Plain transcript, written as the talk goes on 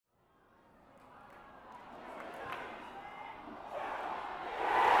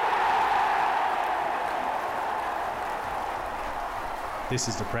This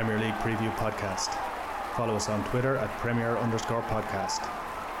is the Premier League Preview Podcast. Follow us on Twitter at Premier_podcast.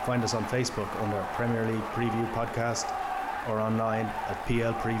 Find us on Facebook under Premier League Preview Podcast or online at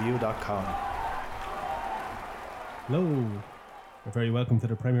plpreview.com. Hello, you're very welcome to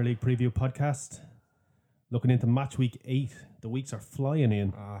the Premier League Preview Podcast. Looking into match week 8, the weeks are flying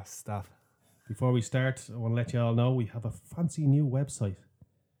in. Stuff. Before we start, I want to let you all know we have a fancy new website,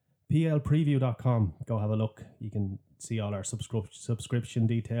 plpreview.com. Go have a look. You can see all our subscription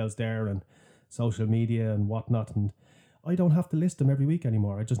details there and social media and whatnot. And I don't have to list them every week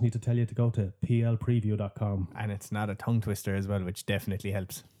anymore. I just need to tell you to go to plpreview.com. And it's not a tongue twister as well, which definitely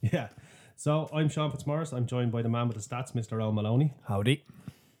helps. Yeah. So I'm Sean Fitzmaurice. I'm joined by the man with the stats, Mr. Eoin Maloney. Howdy.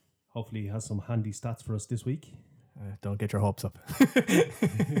 Hopefully he has some handy stats for us this week. Don't get your hopes up.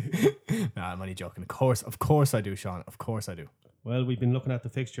 Nah, I'm only joking. Of course I do, Sean. Of course I do. Well, we've been looking at the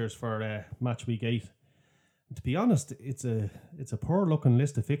fixtures for match week 8. And to be honest, it's a poor looking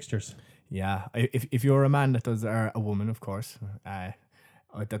list of fixtures. Yeah, if you're a man that does, a woman, of course,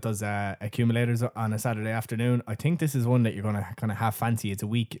 that does accumulators on a Saturday afternoon, I think this is one that you're gonna kind of have fancy. It's a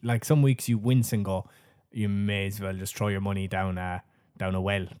week, like some weeks you wince and go, you may as well just throw your money down a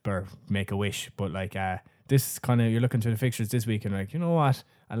well or make a wish. But like this kind of, you're looking through the fixtures this week and like, you know what,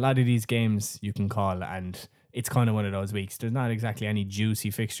 a lot of these games you can call, and it's kind of one of those weeks. There's not exactly any juicy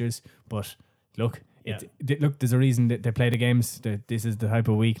fixtures, but look. Yeah. Look, there's a reason that they play the games. This is the type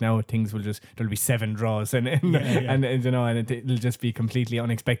of week now. Things will there'll be 7 draws and it'll just be completely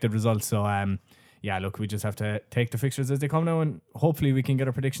unexpected results. So look, we just have to take the fixtures as they come now, and hopefully we can get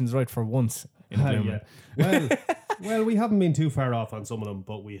our predictions right for once in the Bloom. Well, we haven't been too far off on some of them,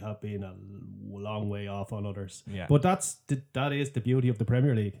 but we have been a long way off on others. Yeah. But that is the beauty of the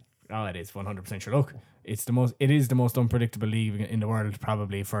Premier League. Oh, it is 100% sure. Look, it is the most unpredictable league in the world,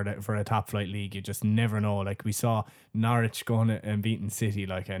 probably for a top flight league. You just never know. Like we saw Norwich going and beating City,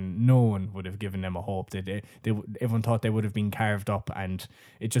 and no one would have given them a hope. Everyone thought they would have been carved up, and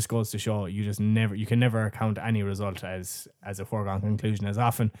it just goes to show you can never count any result as a foregone conclusion. As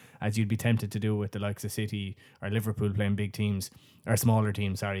often as you'd be tempted to do with the likes of City or Liverpool playing big teams or smaller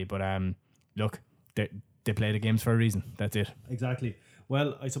teams. Sorry, but look, they play the games for a reason. That's it. Exactly.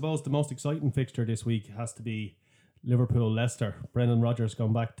 Well, I suppose the most exciting fixture this week has to be Liverpool-Leicester. Brendan Rodgers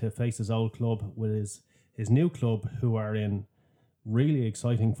gone back to face his old club with his new club, who are in really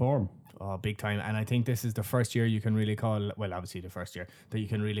exciting form. Oh, big time. And I think this is the first year you can really call, well, obviously the first year that you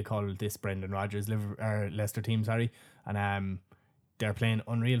can really call this Brendan Rodgers Leicester team, and they're playing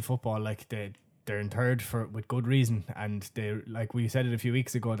unreal football. Like they're in third with good reason, and they, like we said it a few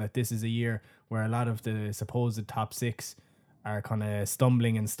weeks ago, that this is a year where a lot of the supposed top 6 are kind of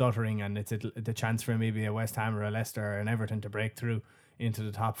stumbling and stuttering, and it's the chance for maybe a West Ham or a Leicester or an Everton to break through into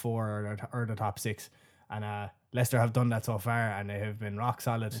the top 4 or the top 6. And Leicester have done that so far, and they have been rock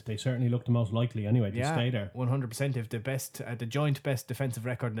solid. They certainly look the most likely anyway to stay there. 100%. If the joint best defensive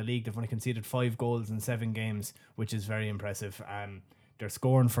record in the league, they've only conceded 5 goals in 7 games, which is very impressive. They're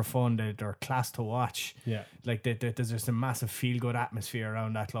scoring for fun. They're class to watch. Yeah, like there's just a massive feel good atmosphere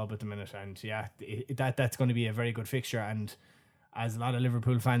around that club at the minute, and that's going to be a very good fixture. And as a lot of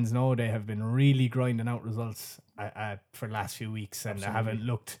Liverpool fans know, they have been really grinding out results for the last few weeks, and they haven't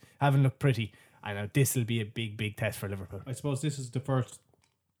looked pretty. I know this will be a big test for Liverpool. I suppose this is the first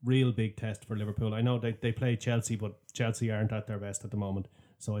real big test for Liverpool. I know they play Chelsea, but Chelsea aren't at their best at the moment.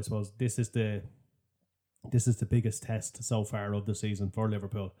 So I suppose this is the biggest test so far of the season for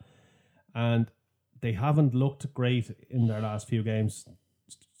Liverpool. And they haven't looked great in their last few games.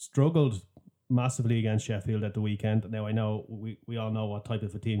 Struggled massively against Sheffield at the weekend. Now I know we all know what type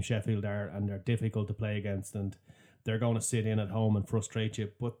of a team Sheffield are, and they're difficult to play against, and they're going to sit in at home and frustrate you.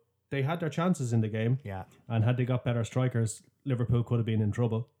 But they had their chances in the game. Yeah. And had they got better strikers, Liverpool could have been in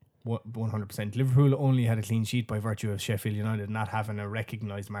trouble. 100%. Liverpool only had a clean sheet by virtue of Sheffield United not having a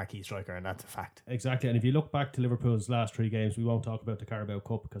recognised marquee striker, and that's a fact. Exactly. And if you look back to Liverpool's last 3 games, we won't talk about the Carabao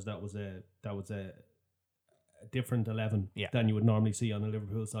Cup because that was a different 11 than you would normally see on the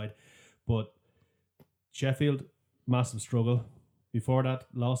Liverpool side. But Sheffield, massive struggle. Before that,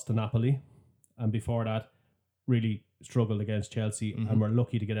 lost to Napoli, and before that, really struggled against Chelsea, and were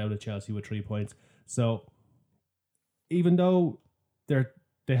lucky to get out of Chelsea with 3 points. So even though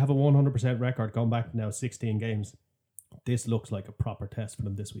they have a 100% record going back now 16 games, this looks like a proper test for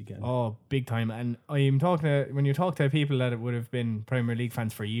them this weekend. Oh, big time. And when you talk to people that would have been Premier League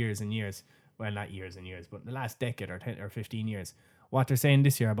fans for years and years, well, not years and years, but the last decade or 10 or 15 years, what they're saying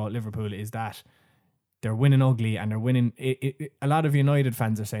this year about Liverpool is that they're winning ugly, and they're winning. A lot of United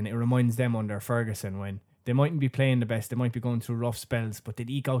fans are saying it reminds them under Ferguson when They mightn't be playing the best. They might be going through rough spells, but they'd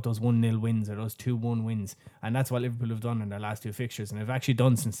eke out those 1-0 wins or those 2-1 wins. And that's what Liverpool have done in their last 2 fixtures. And they've actually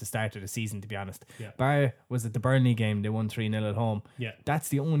done since the start of the season, to be honest. Yeah. Bar was at the Burnley game. They won 3-0 at home. Yeah. That's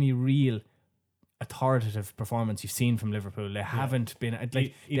the only real authoritative performance you've seen from Liverpool. They haven't been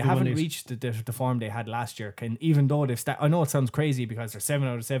they haven't reached the form they had last year. Even though they've I know it sounds crazy because they're 7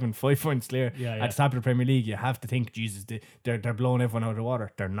 out of 7, 5 points clear at the top of the Premier League. You have to think, Jesus, they're blowing everyone out of the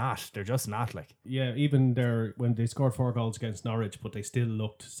water. They're not. They're just not. Like, yeah, even when they scored 4 goals against Norwich, but they still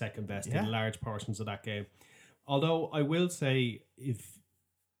looked second best in large portions of that game. Although I will say, if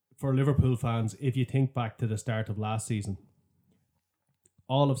for Liverpool fans, if you think back to the start of last season,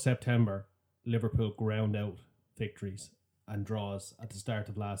 all of September, Liverpool ground out victories and draws at the start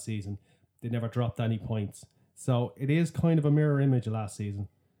of last season. They never dropped any points. So it is kind of a mirror image of last season.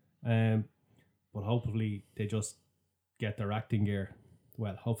 But hopefully they just get their acting gear.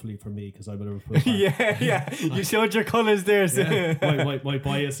 Well, hopefully for me, because I'm a Liverpool fan. yeah. You showed your colours there. So. Yeah. My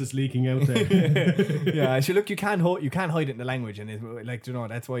bias is leaking out there. Yeah, actually, look, you can't hide it in the language, and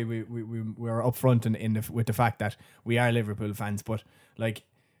that's why we're upfront with the fact that we are Liverpool fans. But like,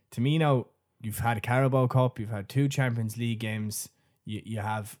 to me now, you've had a Carabao Cup, you've had 2 Champions League games, you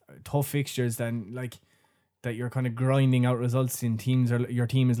have tough fixtures, then like that you're kind of grinding out results in teams, or your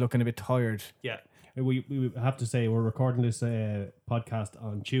team is looking a bit tired. Yeah. We have to say we're recording this podcast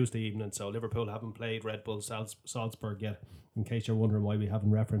on Tuesday evening, so Liverpool haven't played Red Bull Salzburg yet, in case you're wondering why we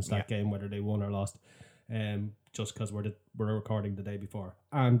haven't referenced that game, whether they won or lost, just because we're recording the day before.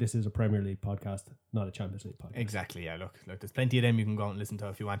 And this is a Premier League podcast, not a Champions League podcast. Exactly, yeah. Look, there's plenty of them you can go out and listen to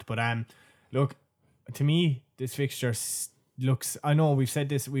if you want. But look, to me, this fixture looks, I know we've said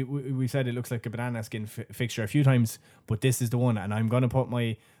this, we said it looks like a banana skin fixture a few times, but this is the one, and I'm going to put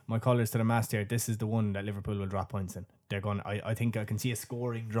my colours to the mast here. This is the one that Liverpool will drop points in. They're going. I think I can see a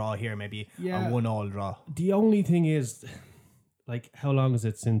scoring draw here, maybe a 1-1 draw. The only thing is, like, how long is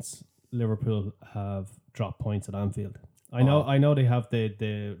it since Liverpool have dropped points at Anfield? I know they have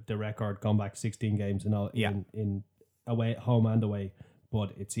the record gone back 16 games in away, home and away,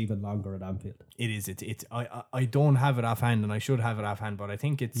 but it's even longer at Anfield. It is. It's. I don't have it offhand, and I should have it offhand, but I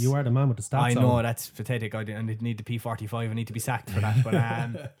think it's. You are the man with the stats. I know that's pathetic. I need the P45. I need to be sacked for that. But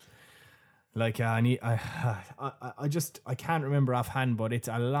I can't remember offhand, but it's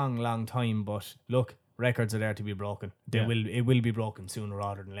a long time. But look, records are there to be broken. It will be broken sooner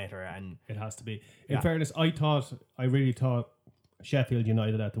rather than later, and it has to be. In fairness, I really thought Sheffield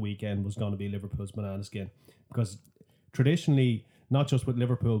United at the weekend was going to be Liverpool's banana skin, because traditionally, not just with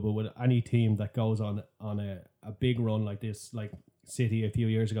Liverpool, but with any team that goes on a big run like this, like City a few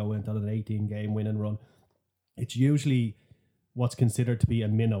years ago went on an 18-game winning run, it's usually what's considered to be a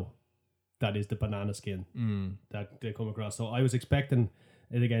minnow that is the banana skin that they come across. So I was expecting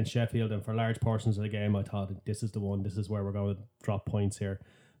it against Sheffield, and for large portions of the game I thought, this is the one, this is where we're going to drop points here.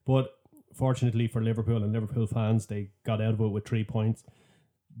 But fortunately for Liverpool and Liverpool fans, they got out of it with 3 points.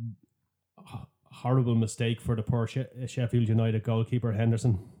 Horrible mistake for the poor Sheffield United goalkeeper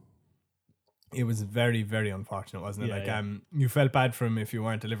Henderson. It was very, very unfortunate, wasn't it? You felt bad for him if you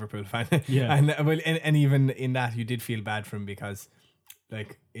weren't a Liverpool fan. Yeah. and even in that, you did feel bad for him because,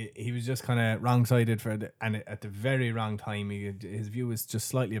 like, he was just kind of wrong-sided and at the very wrong time. His view was just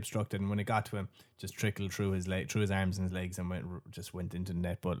slightly obstructed, and when it got to him, just trickled through his arms and his legs and went into the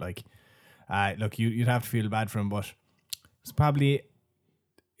net. But like, look, you'd have to feel bad for him, but it's probably.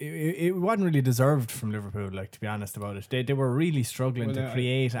 It wasn't really deserved from Liverpool, like, to be honest about it. They were really struggling to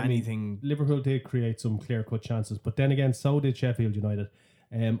create anything. Liverpool did create some clear-cut chances, but then again, so did Sheffield United.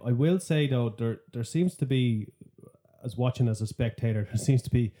 I will say, though, there seems to be, as watching as a spectator, there seems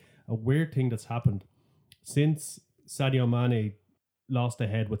to be a weird thing that's happened. Since Sadio Mane lost the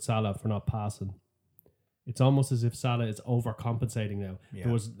head with Salah for not passing, it's almost as if Salah is overcompensating now. Yeah.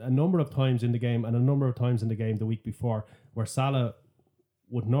 There was a number of times in the game, and a number of times in the game the week before, where Salah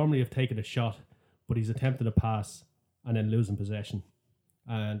would normally have taken a shot, but he's attempted a pass and then losing possession.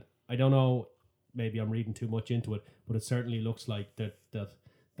 And I don't know, maybe I'm reading too much into it, but it certainly looks like that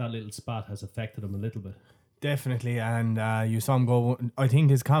little spat has affected him a little bit. Definitely, and you saw him go. I think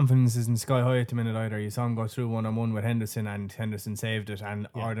his confidence isn't sky high at the minute either. You saw him go through 1-on-1 with Henderson, and Henderson saved it. And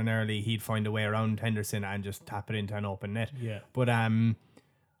ordinarily, he'd find a way around Henderson and just tap it into an open net. Yeah. But I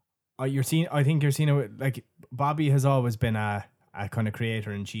think you're seeing it. Like, Bobby has always been a kind of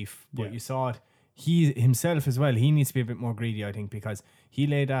creator in chief, but you saw it. He himself as well. He needs to be a bit more greedy, I think, because he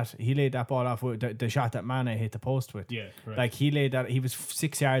laid that ball off with the shot that Mane hit the post with. Yeah, correct. Like, he laid that. He was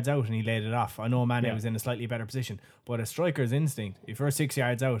 6 yards out and he laid it off. I know Mane was in a slightly better position, but a striker's instinct, if you're 6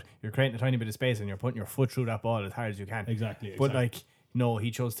 yards out, you're creating a tiny bit of space and you're putting your foot through that ball as hard as you can. Exactly. But like, no,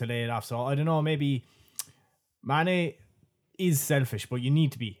 he chose to lay it off. So I don't know. Maybe Mane is selfish, but you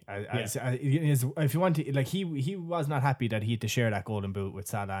need to be. If you want to, like he was not happy that he had to share that golden boot with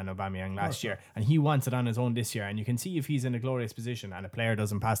Salah and Aubameyang last year, and he wants it on his own this year. And you can see if he's in a glorious position and a player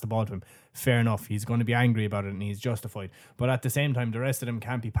doesn't pass the ball to him, fair enough, he's going to be angry about it and he's justified. But at the same time, the rest of them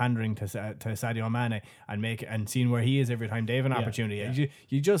can't be pandering to Sadio Mane and seeing where he is every time they have an opportunity. Yeah.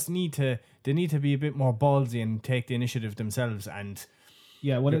 You just need to. They need to be a bit more ballsy and take the initiative themselves. And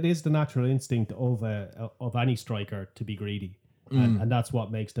yeah, well, it is the natural instinct of any striker to be greedy, and that's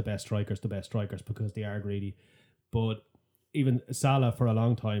what makes the best strikers because they are greedy. But even Salah for a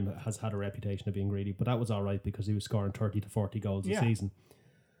long time has had a reputation of being greedy, but that was all right because he was scoring 30 to 40 goals a season.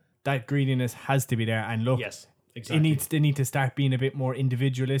 That greediness has to be there, and look, yes, exactly. They need to start being a bit more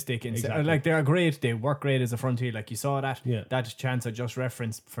individualistic. Exactly. Like they are great, they work great as a front heel. Like you saw that chance I just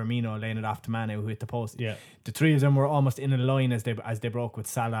referenced, Firmino laying it off to Mane who hit the post. Yeah, the three of them were almost in a line as they broke with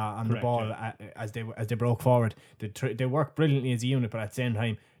Salah on the ball as they broke forward. They work brilliantly as a unit, but at the same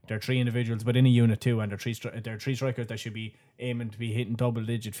time they're three individuals within a unit too, and they're three strikers that should be aiming to be hitting double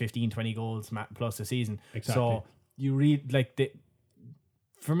digit 15-20 goals plus a season. Exactly. So you read like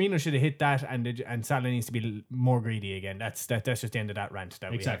Firmino should have hit that, and Salah needs to be more greedy again. That's just the end of that rant.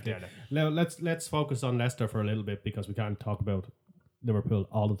 Exactly. Now let's focus on Leicester for a little bit because we can't talk about Liverpool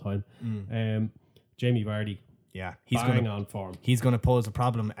all the time. Jamie Vardy, he's going on form. He's going to pose a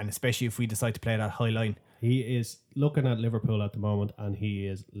problem, and especially if we decide to play that high line. He is looking at Liverpool at the moment, and he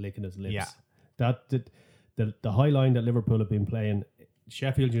is licking his lips. Yeah. The high line that Liverpool have been playing,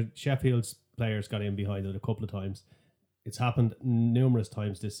 Sheffield's players got in behind it a couple of times. It's happened numerous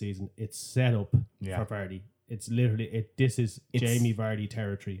times this season. It's set up for Vardy. It's literally this is Jamie Vardy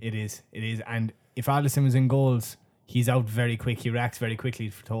territory. It is. And if Alisson was in goals, he's out very quick. He reacts very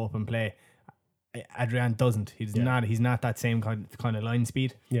quickly to open play. Adrian doesn't. He's not that same kind of line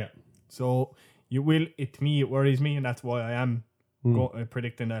speed. Yeah. So it worries me, and that's why I am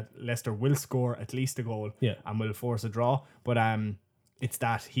predicting that Leicester will score at least a goal and will force a draw. But it's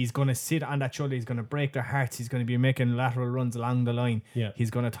that he's going to sit on that shoulder. He's going to break their hearts. He's going to be making lateral runs along the line. Yeah. He's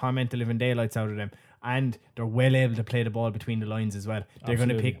going to torment the living daylights out of them. And they're well able to play the ball between the lines as well. They're going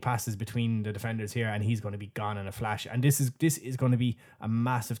to pick passes between the defenders here, and he's going to be gone in a flash. And this is going to be a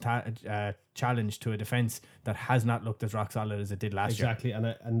massive challenge to a defence that has not looked as rock solid as it did last year. Exactly.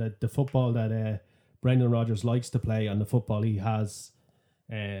 And the football that Brendan Rodgers likes to play, and the football he has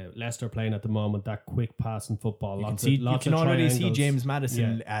Leicester playing at the moment, that quick passing football. You can already see James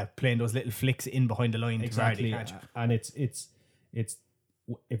Maddison playing those little flicks in behind the line. Exactly. And it's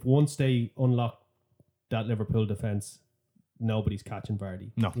if once they unlock that Liverpool defence, nobody's catching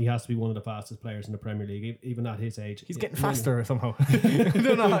Vardy. No. He has to be one of the fastest players in the Premier League, even at his age. He's getting faster somehow. I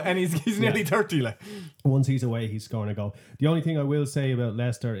don't know, and he's nearly 30. Like. Once he's away, he's scoring a goal. The only thing I will say about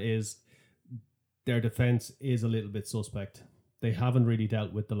Leicester is their defence is a little bit suspect. They haven't really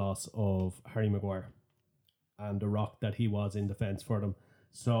dealt with the loss of Harry Maguire and the rock that he was in defence for them.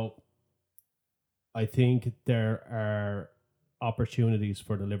 So I think there are opportunities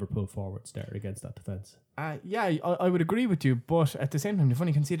for the Liverpool forwards there against that defence. I would agree with you, but at the same time, they've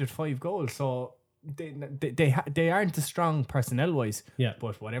only conceded 5 goals, so they aren't as strong personnel wise. Yeah.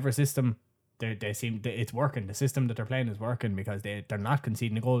 But whatever system they seem it's working. The system that they're playing is working because they're not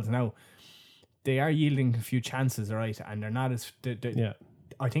conceding the goals now. They are yielding a few chances, all right, and they're not as.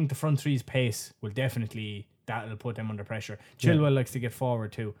 I think the front three's pace will definitely that'll put them under pressure. Chilwell likes to get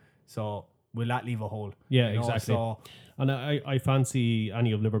forward too, so will that leave a hole? Yeah, exactly. And I fancy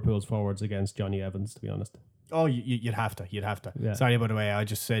any of Liverpool's forwards against Johnny Evans, to be honest. Oh, you'd have to. Yeah. Sorry, by the way, I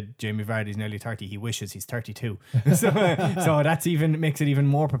just said Jamie Vardy's nearly 30. He wishes he's 32. so that's makes it even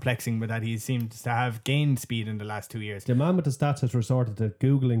more perplexing, but that he seems to have gained speed in the last 2 years. The man with the stats has resorted to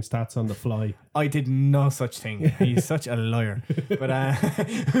Googling stats on the fly. I did no such thing. He's such a liar. But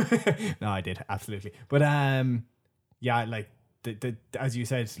no, I did, absolutely. But like the as you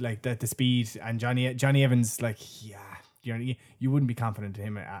said, like the speed and Johnny Evans, like you wouldn't be confident in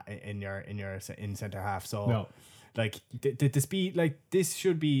him in centre half. So no. Like the speed, like this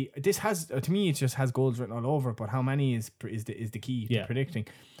has to me it just has goals written all over. But how many is the key to predicting?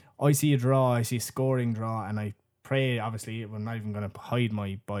 I see a draw, I see a scoring draw, and I pray. Obviously, I'm not even going to hide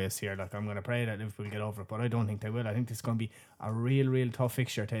my bias here. Like I'm going to pray that Liverpool get over it, but I don't think they will. I think this is going to be a real tough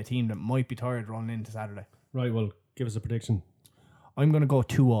fixture to a team that might be tired running into Saturday. Right. Well, give us a prediction. I'm going to go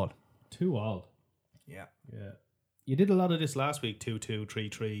 2-2. 2-2. Yeah. You did a lot of this last week. 2-2,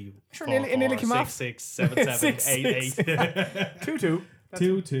 3-3, sure, 4-4, 6-6, 7-7, 8-8. 2-2.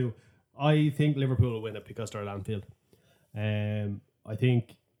 2-2. I think Liverpool will win it because they're at Anfield. I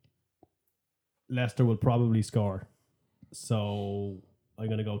think Leicester will probably score. So I'm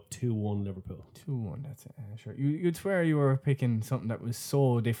going to go 2-1 Liverpool. 2-1, that's it. Sure. You'd swear you were picking something that was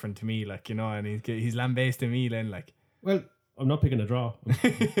so different to me, like, you know, and he's lambasting me then, like. Well, I'm not picking a draw.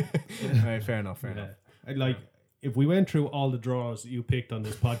 Right, fair enough. Like, if we went through all the draws you picked on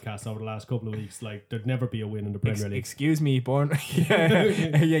this podcast over the last couple of weeks, like, there'd never be a win in the Premier League. Excuse me, yeah,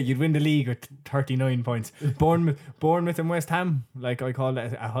 you'd win the league with 39 points. Bournemouth and West Ham, like I called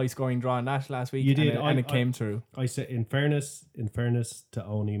it a high-scoring draw in that last week. You did, and it came through. I said, in fairness to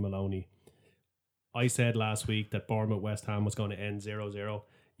Oni Maloney, I said last week that Bournemouth West Ham was going to end 0-0.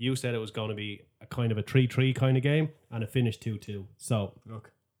 You said it was going to be a kind of a 3-3 kind of game, and it finished 2-2. So,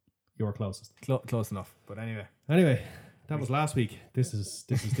 look, you were closest. Close enough. But anyway, that was last week. This is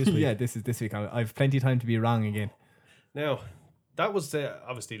this week. Yeah, this is this week. I've plenty of time to be wrong again. Now, that was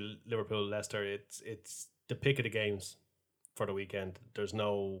obviously Liverpool Leicester. It's the pick of the games for the weekend. There's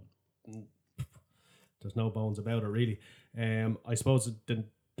no bones about it, really. I suppose the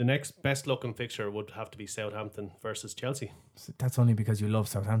next best looking fixture would have to be Southampton versus Chelsea. That's only because you love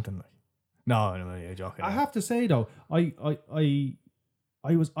Southampton, like. No, you're joking. I have to say though, I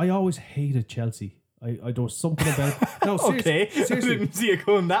always hated Chelsea. There was something about no. Okay, seriously, I didn't see it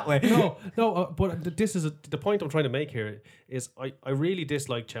going that way. No. But this is the point I'm trying to make here is I really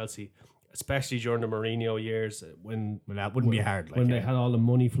dislike Chelsea, especially during the Mourinho years when that wouldn't be hard. Like, when they had all the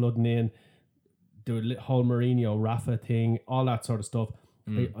money flooding in, the whole Mourinho Rafa thing, all that sort of stuff.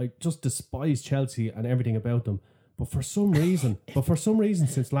 I just despise Chelsea and everything about them. But for some reason,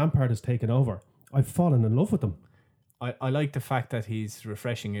 since Lampard has taken over, I've fallen in love with them. I like the fact that he's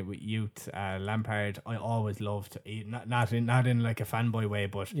refreshing it with youth. Lampard, I always loved, not in like a fanboy way,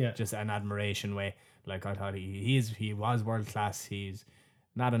 but just an admiration way. Like, I thought he was world class. He's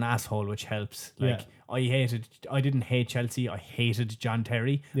not an asshole, which helps. Like, I didn't hate Chelsea. I hated John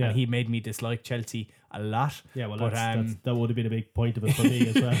Terry, and he made me dislike Chelsea a lot. Yeah, well, but, that would have been a big point of it for me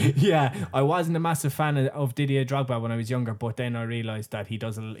as well. Yeah, I wasn't a massive fan of Didier Drogba when I was younger, but then I realised that he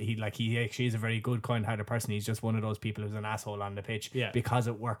actually is a very good, kind-hearted person. He's just one of those people who's an asshole on the pitch because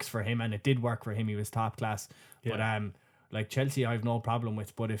it works for him, and it did work for him. He was top class. But like Chelsea, I have no problem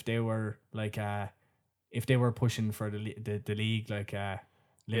with. But if they were pushing for the league, like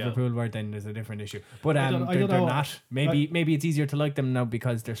Liverpool were, then there's a different issue. But they're not. Maybe it's easier to like them now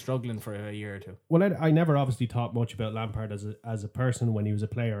because they're struggling for a year or two. Well, I never obviously thought much about Lampard as a person when he was a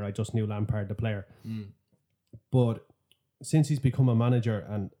player. I just knew Lampard the player. But since he's become a manager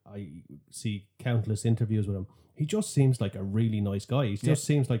and I see countless interviews with him, he just seems like a really nice guy. He just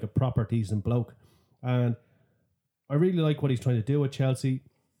seems like a proper decent bloke. And I really like what he's trying to do at Chelsea.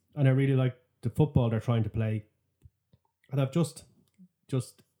 And I really like the football they're trying to play. And I've just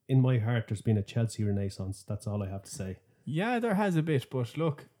in my heart, there's been a Chelsea renaissance. That's all I have to say. Yeah, there has a bit, but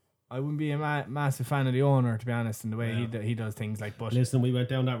look, I wouldn't be a massive fan of the owner, to be honest, in the way he does things. Like, but listen, we went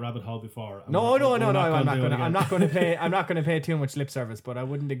down that rabbit hole before. I'm not going to pay too much lip service, but I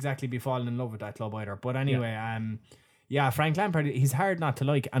wouldn't exactly be falling in love with that club either. But anyway, Frank Lampard, he's hard not to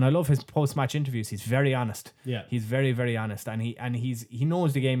like, and I love his post-match interviews. He's very honest. Yeah, he's very, very honest, and he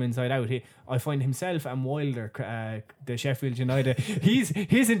knows the game inside out. I find himself and Wilder, the Sheffield United, his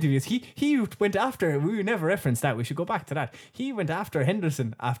interviews. He went after. We never referenced that. We should go back to that. He went after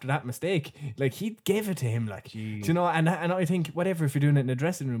Henderson after that mistake. Like, he gave it to him. Like, do you know, and I think whatever if you're doing it in the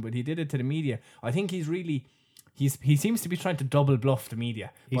dressing room, but he did it to the media. I think he's really. He seems to be trying to double bluff the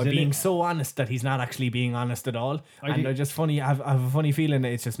media by being so honest that he's not actually being honest at all. I have a funny feeling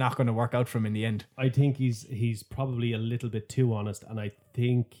that it's just not going to work out for him in the end. I think he's probably a little bit too honest, and I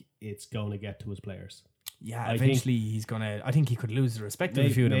think it's going to get to his players. Yeah, eventually he's gonna. I think he could lose the respect of a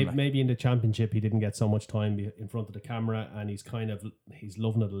few of them. Maybe in the Championship he didn't get so much time in front of the camera, and he's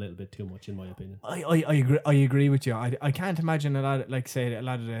loving it a little bit too much, in my opinion. I agree with you. I can't imagine a lot of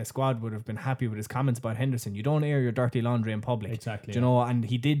the squad would have been happy with his comments about Henderson. You don't air your dirty laundry in public, exactly. Do you know? And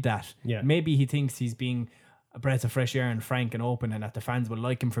he did that. Yeah. Maybe he thinks he's being a breath of fresh air and frank and open, and that the fans will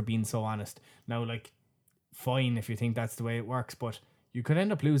like him for being so honest. Now, like, fine if you think that's the way it works, but you could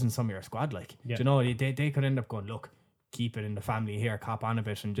end up losing some of your squad, like. Do you know, they could end up going, look, keep it in the family here, cop on a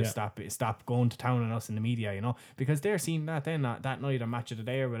bit, and just stop going to town on us in the media, you know, because they're seeing that then that night on Match of the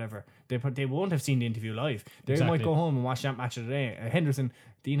Day or whatever. They won't have seen the interview live. They might go home and watch that Match of the Day.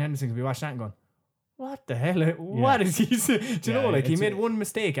 Dean Henderson could be watching that and going, what the hell? What is he saying? Do you know, like, he made one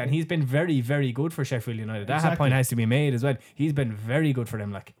mistake and he's been very, very good for Sheffield United. That point has to be made as well. He's been very good for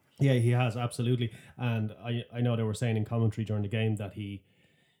them, like. Yeah, he has, absolutely. And I know they were saying in commentary during the game that he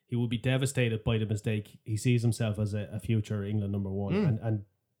will be devastated by the mistake. He sees himself as a future England number one. And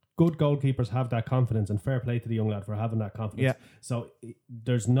good goalkeepers have that confidence, and fair play to the young lad for having that confidence. Yeah. So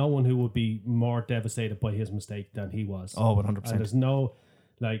there's no one who would be more devastated by his mistake than he was. Oh, 100%. And there's no...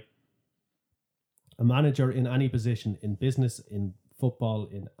 Like, a manager in any position, in business, in football,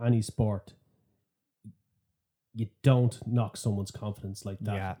 in any sport, you don't knock someone's confidence like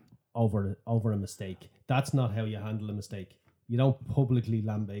that over a mistake. That's not how you handle a mistake. You don't publicly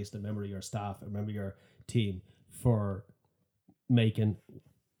lambaste a member of your staff, a member of your team for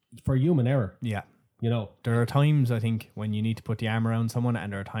human error. Yeah. You know, there are times I think when you need to put the arm around someone,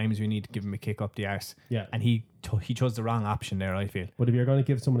 and there are times you need to give him a kick up the arse. Yeah, and he chose the wrong option there, I feel. But if you're going to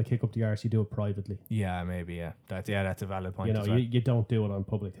give someone a kick up the arse, you do it privately. Yeah, maybe. Yeah, that's a valid point. You know, as well. you don't do it on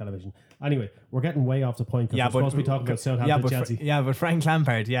public television. Anyway, we're getting way off the point. We're supposed to be talking about Southampton, Chelsea. But Frank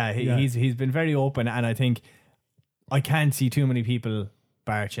Lampard, he's been very open, and I think I can't see too many people,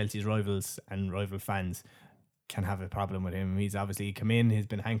 bar Chelsea's rivals and rival fans, can have a problem with him. He's obviously come in, he's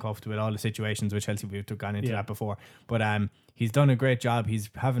been handcuffed with all the situations with Chelsea. We've gone into that before, but he's done a great job. He's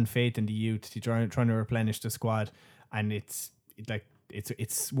having faith in the youth. He's trying to replenish the squad, and it's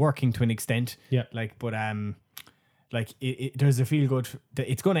working to an extent. Yeah, there's a feel good.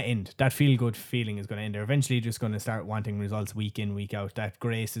 It's going to end. That feel good feeling is going to end. They're eventually just going to start wanting results week in, week out. That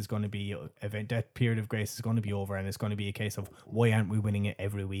grace is going to be that period of grace is going to be over, and it's going to be a case of why aren't we winning it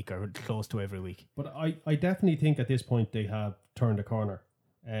every week or close to every week? But I definitely think at this point they have turned a corner.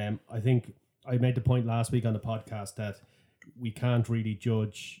 I think I made the point last week on the podcast that we can't really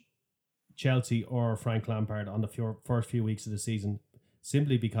judge Chelsea or Frank Lampard on the first few weeks of the season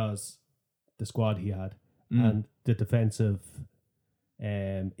simply because the squad he had. And the defensive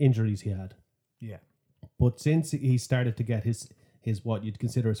injuries he had. Yeah. But since he started to get his what you'd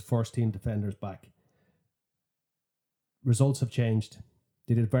consider his first team defenders back, results have changed.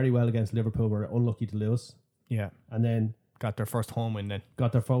 They did very well against Liverpool, were unlucky to lose. Yeah. And then got their first home win then.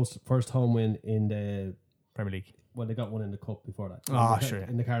 Got their first home win in the Premier League. Well, they got one in the Cup before that. Sure.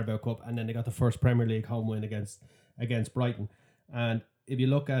 In the Carabao Cup. And then they got the first Premier League home win against Brighton. And if you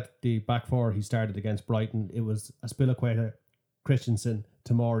look at the back four he started against Brighton, it was Aspilicueta, Christensen,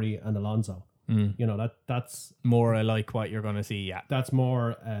 Tomori and Alonso. You know, that's more like what you're going to see, That's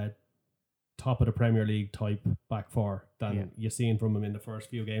more top of the Premier League type back four than you're seeing from him in the first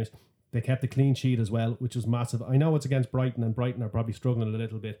few games. They kept a clean sheet as well, which was massive. I know it's against Brighton, and Brighton are probably struggling a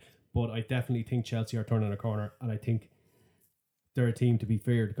little bit, but I definitely think Chelsea are turning a corner, and I think they're a team to be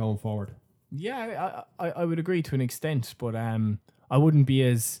feared going forward. Yeah, I would agree to an extent, but I wouldn't be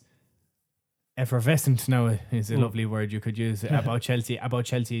as effervescent now is a lovely word you could use about Chelsea. About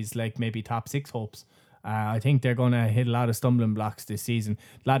Chelsea's like maybe top 6 hopes. I think they're going to hit a lot of stumbling blocks this season.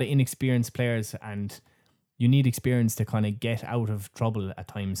 A lot of inexperienced players, and you need experience to kind of get out of trouble at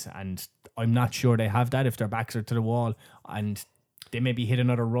times. And I'm not sure they have that if their backs are to the wall and they maybe hit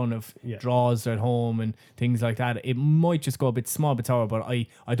another run of draws at home and things like that. It might just go a bit small, bit sour, but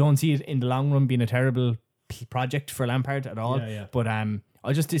I don't see it in the long run being a terrible project for Lampard at all. But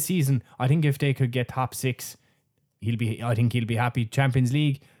just this season, I think if they could get top 6, I think he'll be happy. Champions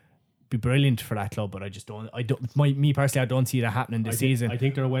League be brilliant for that club, but me personally, I don't see that happening this season. I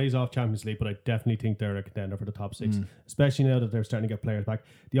think they're a ways off Champions League, but I definitely think they're a contender for the top 6, especially now that they're starting to get players back.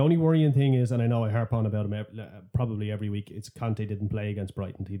 The only worrying thing is, and I know I harp on about him probably every week, it's Conte didn't play against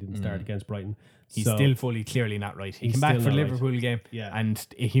Brighton. He didn't start against Brighton. He's still clearly not right. He came back for the Liverpool game, and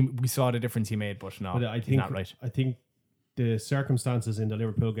we saw the difference he made, but no, he's not right. I think the circumstances in the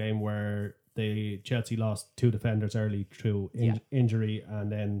Liverpool game where Chelsea lost 2 defenders early through injury,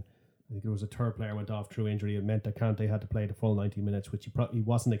 and then I think there was a third player went off through injury. It meant that Kante had to play the full 90 minutes, which he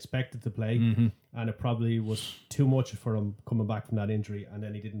wasn't expected to play, and it probably was too much for him coming back from that injury. And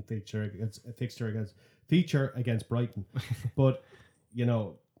then he didn't feature against Brighton. But you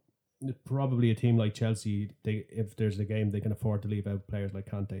know, probably a team like Chelsea, if there's a game they can afford to leave out players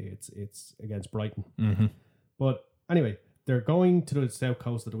like Kante, it's against Brighton. But anyway, they're going to the south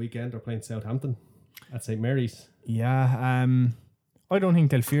coast of the weekend. They're playing Southampton at St Mary's. Yeah. I don't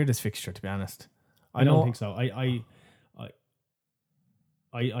think they'll fear this fixture, to be honest. I don't think so. I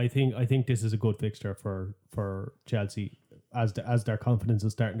think this is a good fixture for Chelsea as their confidence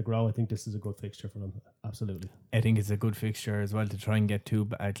is starting to grow. I think this is a good fixture for them. Absolutely. I think it's a good fixture as well to try and get 2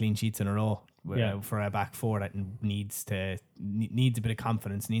 clean sheets in a row for a back four that needs a bit of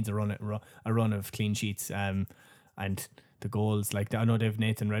confidence, needs a run of clean sheets. And the goals, like I know they have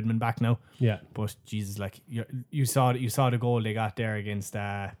Nathan Redmond back now, but Jesus, like you saw the goal they got there against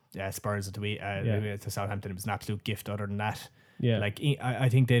Spurs to Southampton. It was an absolute gift. Other than that, like I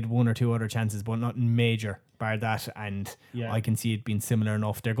think they had 1 or 2 other chances, but not major bar that, and I can see it being similar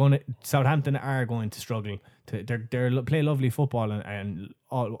enough. Southampton are going to struggle to they play lovely football and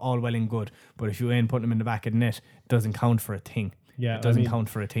all well and good, but if you ain't putting them in the back of the net, it doesn't count for a thing. It doesn't count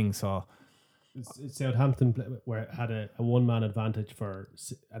for a thing. So Southampton had a one-man advantage for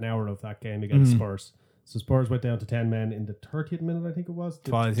an hour of that game against Spurs. So Spurs went down to 10 men in the 30th minute, I think it was.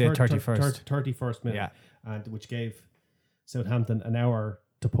 31st minute. Yeah. And which gave Southampton an hour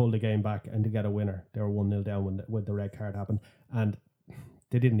to pull the game back and to get a winner. They were 1-0 down when the red card happened. And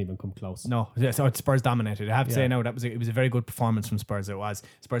they didn't even come close. No, so Spurs dominated. I have to say now it was a very good performance from Spurs. It was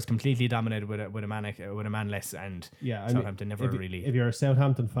Spurs completely dominated with a man less, and Southampton never really. If you're a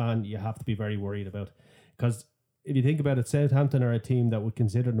Southampton fan, you have to be very worried about, because if you think about it, Southampton are a team that would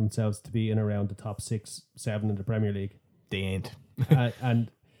consider themselves to be in around the top 6-7 in the Premier League. They ain't.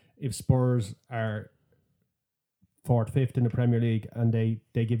 And if Spurs are 4th, 5th in the Premier League and they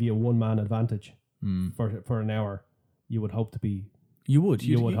give you a one-man advantage for an hour, you would hope to be. You would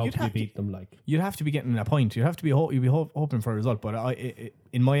hope to be beating them. Like, you'd have to be getting a point. You'd have to be hoping for a result. But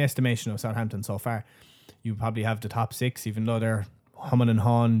in my estimation of Southampton so far, you probably have the top 6, even though they're humming and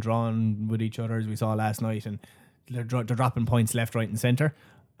hawing, drawn with each other as we saw last night, and they're dropping points left, right, and centre.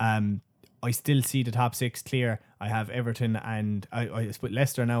 I still see the top 6 clear. I have Everton and I put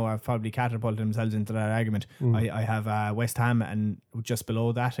Leicester now have probably catapulted themselves into that argument. I have West Ham and just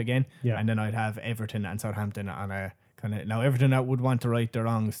below that again, and then I'd have Everton and Southampton on a kind of. Now Everton would want to right their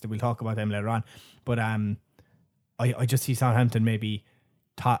wrongs. We'll talk about them later on, but I just see Southampton maybe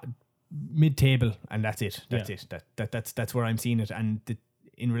mid-table, and that's it. That's where I'm seeing it. And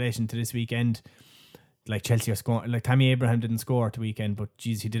in relation to this weekend, like Chelsea are scoring, like Tammy Abraham didn't score at the weekend, but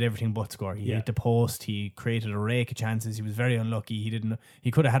geez, he did everything but score. He hit the post, he created a rake of chances. He was very unlucky.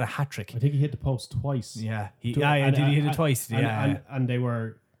 He could have had a hat trick. I think he hit the post twice. He hit it twice. And they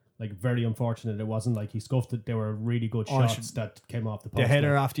were like very unfortunate. It wasn't like he scuffed it. They were really good shots that came off the post. The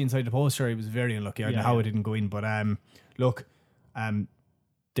header off the inside the post, he was very unlucky. I don't know how it didn't go in, but look,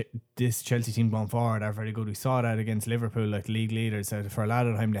 this Chelsea team going forward are very good. We saw that against Liverpool, like league leaders. For a lot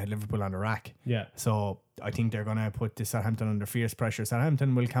of time, they had Liverpool on the rack. Yeah. So I think they're going to put this Southampton under fierce pressure.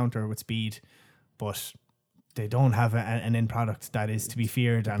 Southampton will counter with speed, but they don't have an end product that is to be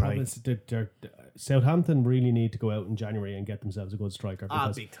feared. Southampton really need to go out in January and get themselves a good striker.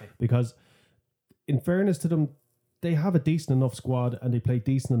 Big time. Because in fairness to them, they have a decent enough squad and they play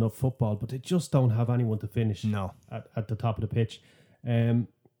decent enough football, but they just don't have anyone to finish at the top of the pitch.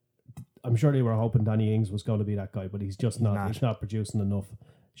 I'm sure they were hoping Danny Ings was going to be that guy, but he's just not. He's not producing enough.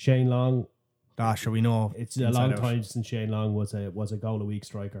 Shane Long. Sure, we know it's a long time since Shane Long was a goal a week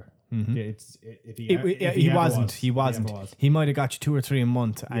striker. Mm-hmm. He wasn't. He might have got you 2 or 3 a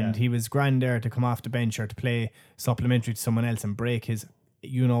month, and he was grand there to come off the bench or to play supplementary to someone else and break his,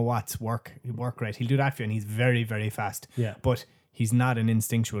 work rate. He'll do that for you, and he's very, very fast. Yeah, but he's not an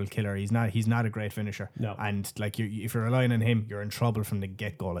instinctual killer. He's not a great finisher. No. And like if you're relying on him, you're in trouble from the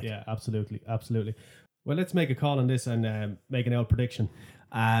get-go. Like. Yeah, absolutely. Well, let's make a call on this and make an old prediction.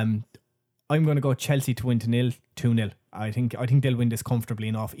 I'm going to go Chelsea to win 2-0. I think they'll win this comfortably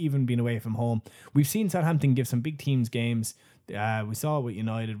enough, even being away from home. We've seen Southampton give some big teams games. We saw it with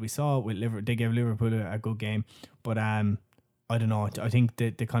United. We saw it with Liverpool. They gave Liverpool a good game. But I don't know. I think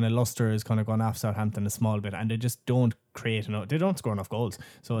the kind of luster has kind of gone off Southampton a small bit, and they just don't create enough. They don't score enough goals.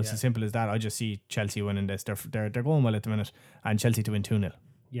 So it's as simple as that. I just see Chelsea winning this. They're going well at the minute, and Chelsea to win 2-0.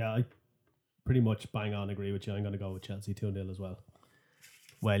 Yeah, I pretty much bang on agree with you. I'm going to go with Chelsea 2-0 as well.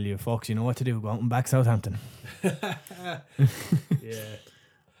 Well, you folks, you know what to do. Go out and back Southampton. Yeah.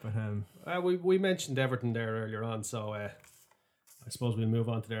 But we mentioned Everton there earlier on, so I suppose we'll move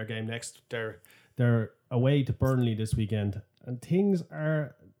on to their game next. They're away to Burnley this weekend, and things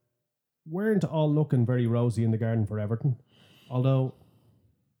weren't all looking very rosy in the garden for Everton. Although,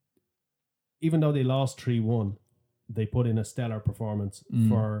 even though they lost 3-1, they put in a stellar performance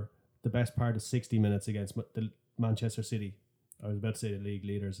for the best part of 60 minutes against the Manchester City. I was about to say the league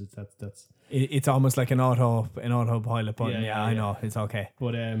leaders. It's almost like an autopilot button. Yeah, I know it's okay.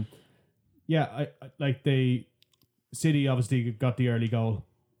 But I like the City obviously got the early goal.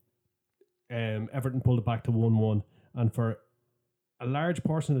 Everton pulled it back to 1-1, and for a large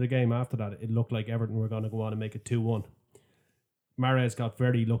portion of the game after that, it looked like Everton were going to go on and make it 2-1. Mahrez got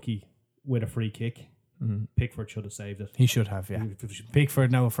very lucky with a free kick. Mm-hmm. Pickford should have saved it. He should have, yeah.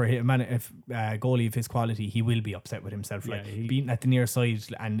 Pickford now, for him, if goalie of his quality, he will be upset with himself. Yeah, like beaten at the near side,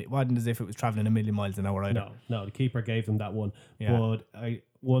 and it wasn't as if it was travelling a million miles an hour either. No, the keeper gave them that one. Yeah. But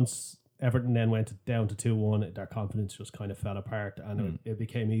once Everton then went down to 2-1, their confidence just kind of fell apart, and it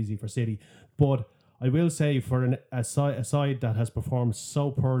became easy for City. But I will say, for a side that has performed so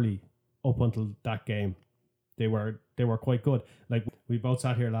poorly up until that game, they were quite good. Like, we both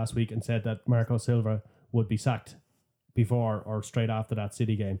sat here last week and said that Marco Silva would be sacked before or straight after that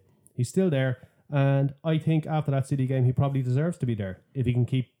City game. He's still there, and I think after that City game he probably deserves to be there if he can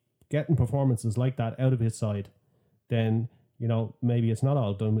keep getting performances like that out of his side, then, you know, maybe it's not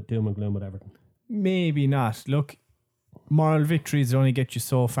all doom and gloom with Everton. Maybe not. Look, moral victories only get you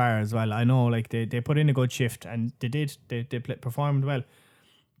so far as well. I know, like, they put in a good shift, and they did. They performed well.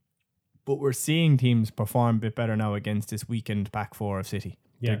 But we're seeing teams perform a bit better now against this weakened back four of City.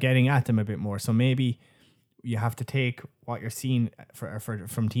 Yeah. They're getting at them a bit more. So maybe you have to take what you're seeing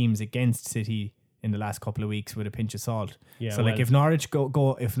from teams against City in the last couple of weeks with a pinch of salt. Yeah, so, like, if Norwich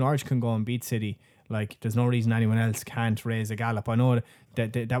if Norwich can go and beat City, like, there's no reason anyone else can't raise a gallop. I know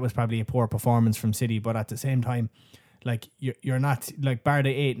that was probably a poor performance from City, but at the same time, like, you're not, like, bar the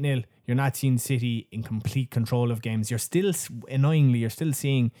 8-0, you're not seeing City in complete control of games. You're still, annoyingly, you're still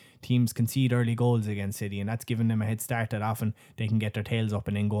seeing teams concede early goals against City, and that's giving them a head start that often they can get their tails up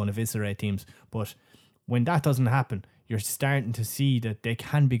and then go and eviscerate teams. But when that doesn't happen, you're starting to see that they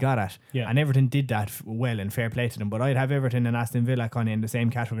can be got at. Yeah. And Everton did that well, and fair play to them. But I'd have Everton and Aston Villa kind of in the same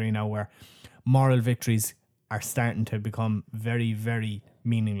category now, where moral victories are starting to become very, very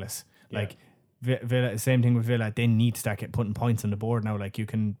meaningless. Yeah. Like, Villa, same thing with Villa. They need to start putting points on the board now. Like, you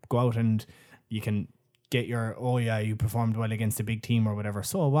can go out and you can get your, oh yeah, you performed well against a big team or whatever.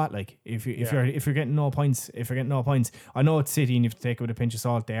 So what? Like, if you're getting no points, I know it's City and you have to take it with a pinch of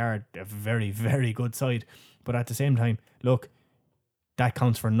salt. They are a very, very good side, but at the same time, look, that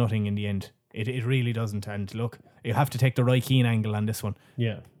counts for nothing in the end. It really doesn't. And look, you have to take the Roy Keane angle on this one.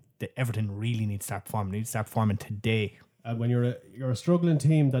 Yeah, the Everton really needs to start performing. They need to start performing today. When you're a struggling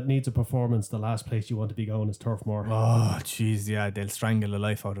team that needs a performance, the last place you want to be going is Turf Moor. Oh, jeez, yeah, they'll strangle the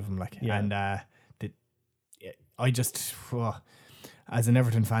life out of them. Like, yeah. And as an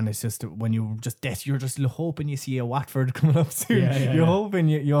Everton fan, it's just when you're just hoping you see a Watford coming up soon. You're hoping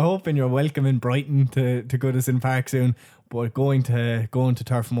you're welcoming Brighton to Goodison Park soon, but going to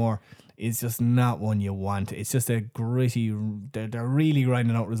Turf Moor is just not one you want. It's just a gritty. They're really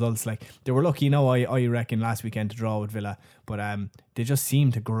grinding out results. Like, they were lucky, I reckon, last weekend to draw with Villa, but they just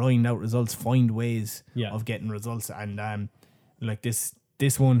seem to grind out results, find ways of getting results, and like this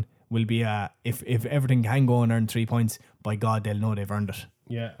one will be if everything can go and earn 3 points, by God, they'll know they've earned it.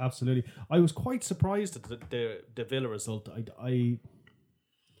 Yeah, absolutely. I was quite surprised at the Villa result. I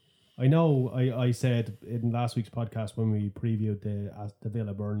know I said in last week's podcast when we previewed the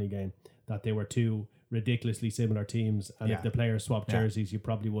Villa Burnley game that they were two ridiculously similar teams, and if the players swapped jerseys, you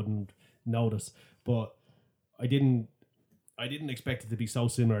probably wouldn't notice. But I didn't expect it to be so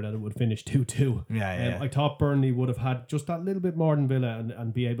similar that it would finish 2-2. I thought Burnley would have had just that little bit more than Villa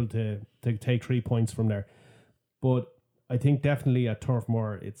and be able to take 3 points from there. But I think definitely at Turf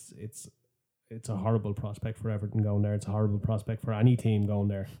Moor, it's a horrible prospect for Everton going there. It's a horrible prospect for any team going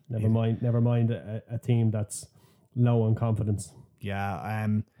there. Never mind a team that's low on confidence. Yeah,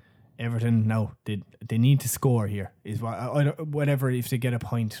 Everton, no, they need to score here. Whatever, if they get a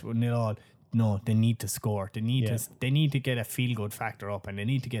point, nil all. No, they need to score. They need to get a feel good factor up, and they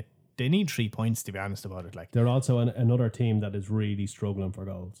need 3 points, to be honest about it. Like, they're also another team that is really struggling for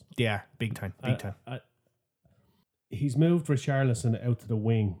goals. They are big time. He's moved Richarlison out to the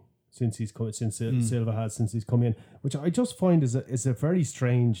wing since he's come in, which I just find is a very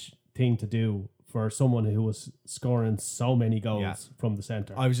strange thing to do for someone who was scoring so many goals from the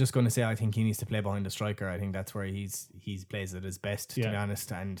centre. I was just going to say, I think he needs to play behind the striker. I think that's where he's plays at his best, to be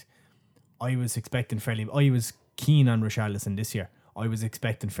honest. And I was keen on Richarlison this year. I was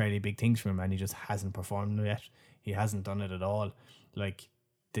expecting fairly big things from him, and he just hasn't performed yet. He hasn't done it at all. Like,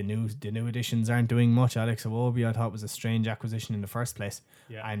 the new additions aren't doing much. Alex Iwobi, I thought, was a strange acquisition in the first place,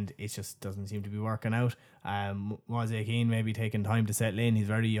 and it just doesn't seem to be working out. Moise Keane maybe taking time to settle in. He's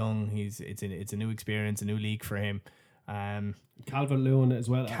very young. It's a new experience, a new league for him. Calvert-Lewin as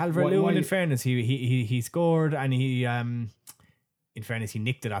well. Calvert-Lewin, in fairness, he scored, and he in fairness, he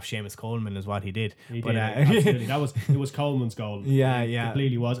nicked it off Seamus Coleman, is what he did. Absolutely. It was Coleman's goal. It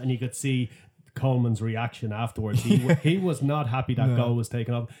completely was, and you could see Coleman's reaction afterwards. He was not happy that goal was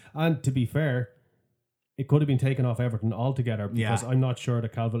taken off. And to be fair, it could have been taken off Everton altogether, because I'm not sure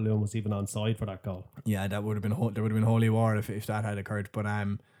that Calvert-Lewin was even on side for that goal. Yeah, there would have been holy war if that had occurred. But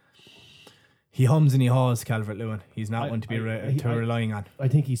he hums and he haws, Calvert-Lewin. He's not one to be relying on. I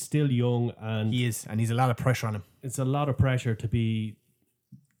think he's still young, and he is, and he's a lot of pressure on him. It's a lot of pressure to be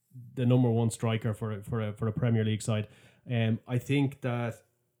the number one striker for a Premier League side. I think that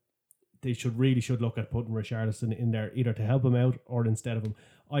they should look at putting Richarlison in there, either to help him out or instead of him.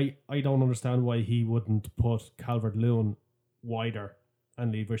 I don't understand why he wouldn't put Calvert-Lewin wider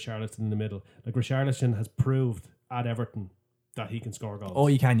and leave Richarlison in the middle. Like, Richarlison has proved at Everton that he can score goals. Oh,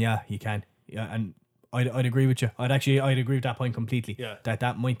 he can, he can. Yeah, and I'd agree with you. I'd agree with that point completely. Yeah.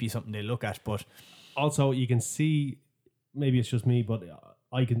 That might be something they look at, but also you can see, maybe it's just me, but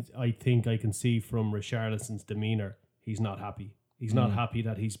I think I can see from Richarlison's demeanour, he's not happy. He's not happy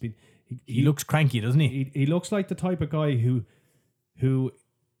that he's been. He looks cranky, doesn't he? He looks like the type of guy who,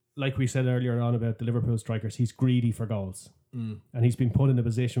 like we said earlier on about the Liverpool strikers, he's greedy for goals, and he's been put in a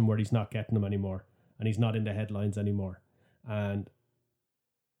position where he's not getting them anymore, and he's not in the headlines anymore, and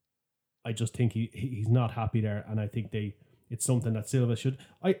I just think he's not happy there, and I think it's something that Silva should.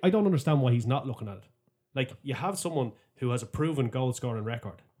 I don't understand why he's not looking at it. Like, you have someone who has a proven goal scoring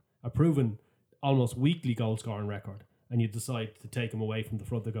record, a proven almost weekly goal scoring record, and you decide to take him away from the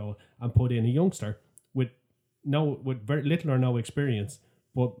front of the goal and put in a youngster with very little or no experience,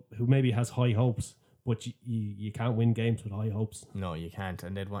 but who maybe has high hopes. But you can't win games with high hopes. No, you can't,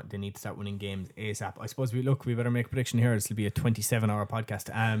 and they need to start winning games ASAP. I suppose we better make a prediction here. This will be a 27-hour podcast.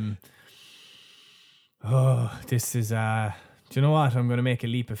 This is do you know what? I'm going to make a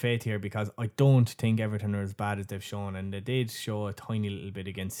leap of faith here, because I don't think Everton are as bad as they've shown, and they did show a tiny little bit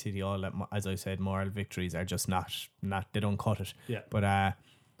against City. All that, as I said, moral victories are just not they don't cut it. Yeah. But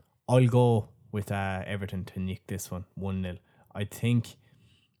I'll go with Everton to nick this one 1-0. I think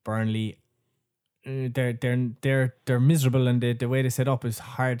Burnley, they're miserable, and the way they set up is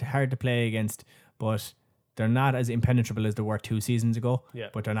hard to play against, but they're not as impenetrable as they were 2 seasons ago. Yeah.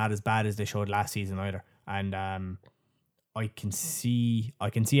 But they're not as bad as they showed last season either. And I can see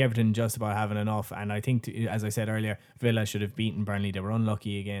Everton just about having enough, and I think, as I said earlier, Villa should have beaten Burnley. They were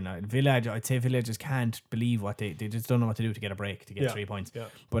unlucky again. I'd say Villa just can't believe what they just don't know what to do to get a break, to get 3 points. Yeah.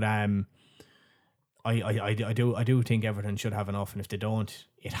 But I do think Everton should have enough, and if they don't,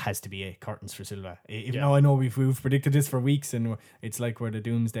 it has to be curtains for Silva. Even though I know we've predicted this for weeks, and it's like we're the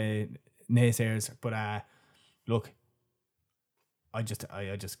doomsday naysayers. But look, I just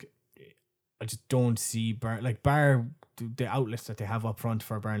don't see bar the outlets that they have up front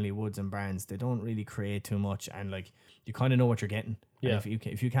for Burnley, Woods and Barnes. They don't really create too much, and like, you kind of know what you're getting. Yeah. And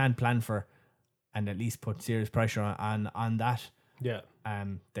if you can't plan for and at least put serious pressure on that,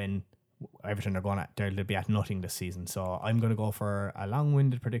 then Everton are they'll be at nothing this season. So I'm going to go for a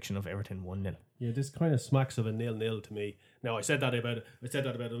long-winded prediction of Everton 1-0. Yeah, this kind of smacks of a 0-0 to me. Now, I said that about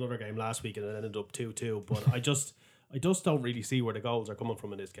another game last week, and it ended up 2-2. But I just don't really see where the goals are coming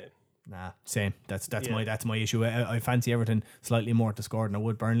from in this game. Nah, same. That's my issue. I fancy Everton slightly more to score than I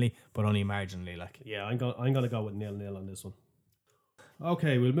would Burnley, but only marginally. Yeah, I'm gonna go with 0-0 on this one.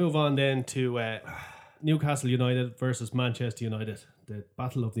 Okay, we'll move on then to Newcastle United versus Manchester United, the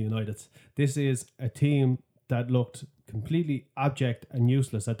Battle of the Uniteds. This is a team that looked completely abject and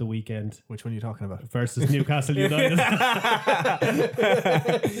useless at the weekend. Which one are you talking about? Versus Newcastle United.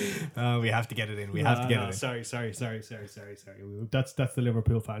 We have to get it in. We have to get it in. Sorry. That's the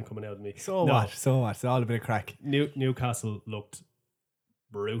Liverpool fan coming out of me. So what? It's all a bit of crack. Newcastle looked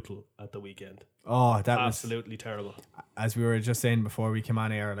brutal at the weekend. Oh, that absolutely terrible. As we were just saying before we came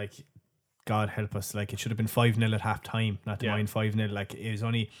on air, like, God help us, like, it should have been 5-0 at half time, not to mind 5-0. Like, it was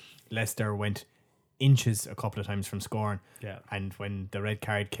only Leicester went inches a couple of times from scoring. Yeah. And when the red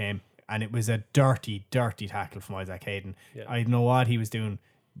card came, and it was a dirty tackle from Isaac Hayden. Yeah. I don't know what he was doing,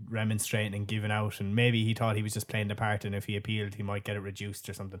 remonstrating and giving out, and maybe he thought he was just playing the part, and if he appealed he might get it reduced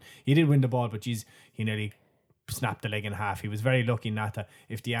or something. He did win the ball, but he nearly snapped the leg in half. He was very lucky not to.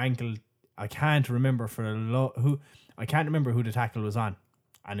 If the ankle, I can't remember who the tackle was on,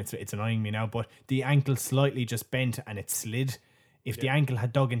 and it's annoying me now, but the ankle slightly just bent and it slid. If the ankle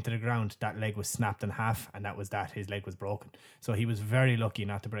had dug into the ground, that leg was snapped in half, and that was that. His leg was broken. So he was very lucky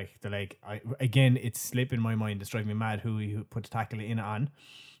not to break the leg. Again, it's slipping my mind. It's driving me mad who he put the tackle in on.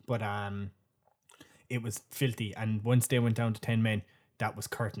 But it was filthy. And once they went down to 10 men, that was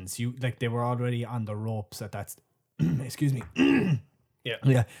curtains. They were already on the ropes at that. Excuse me.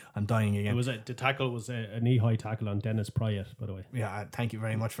 Yeah, I'm dying again. The tackle was a knee-high tackle on Dennis Pryor, by the way. Yeah, thank you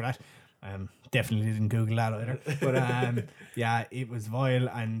very much for that. Definitely didn't Google that either. But yeah, it was vile.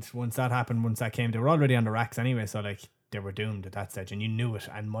 And once that came, they were already on the racks anyway. So like, they were doomed at that stage, and you knew it.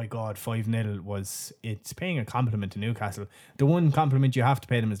 And my God, 5-0 it's paying a compliment to Newcastle. The one compliment you have to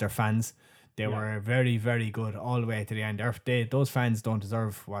pay them is their fans. They were very, very good all the way to the end. Those fans don't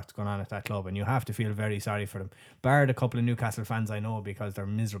deserve what's going on at that club, and you have to feel very sorry for them. Bar the couple of Newcastle fans I know, because they're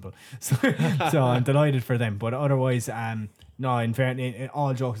miserable. So I'm delighted for them. But otherwise, no, in fairness,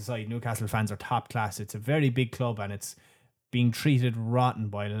 all jokes aside, Newcastle fans are top class. It's a very big club, and it's being treated rotten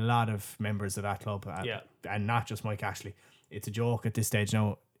by a lot of members of that club. And not just Mike Ashley. It's a joke at this stage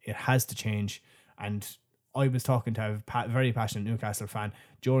now. It has to change, and I was talking to a very passionate Newcastle fan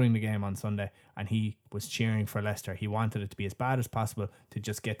during the game on Sunday, and he was cheering for Leicester. He wanted it to be as bad as possible, to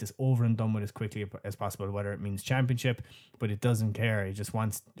just get this over and done with as quickly as possible, whether it means championship, but it doesn't care. He just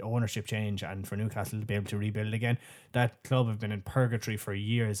wants ownership change and for Newcastle to be able to rebuild again. That club have been in purgatory for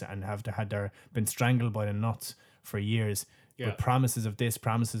years and have been strangled by the nuts for years. With promises of this,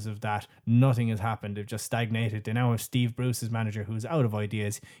 promises of that, nothing has happened. They've just stagnated. They now have Steve Bruce as manager, who's out of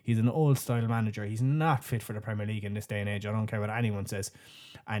ideas. He's an old style manager. He's not fit for the Premier League in this day and age. I don't care what anyone says.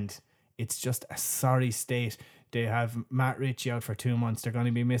 And it's just a sorry state. They have Matt Ritchie out for 2 months. They're going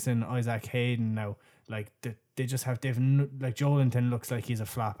to be missing Isaac Hayden now. Like like Joelinton looks like he's a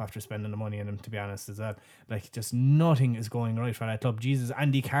flop after spending the money on him, to be honest, as well. Like, just nothing is going right for that club. Jesus,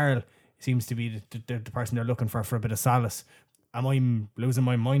 Andy Carroll seems to be the person they're looking for a bit of solace. Am I losing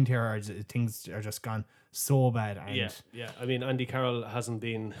my mind here, or things are just gone so bad? And yeah. I mean, Andy Carroll hasn't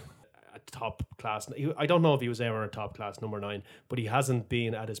been a top class. I don't know if he was ever a top class number 9, but he hasn't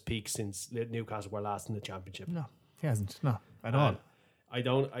been at his peak since Newcastle were last in the Championship. No, he hasn't. No, at all.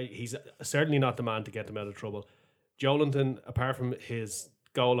 He's certainly not the man to get them out of trouble. Joelinton, apart from his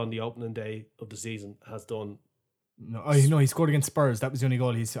goal on the opening day of the season, has done. No, he scored against Spurs. That was the only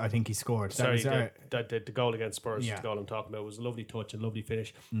goal I think he scored. The goal against Spurs, the goal I'm talking about, was a lovely touch and lovely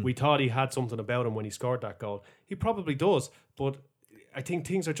finish. We thought he had something about him when he scored that goal. He probably does, but I think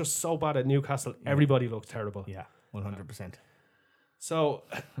things are just so bad at Newcastle. Everybody looks terrible. Yeah, 100%. So,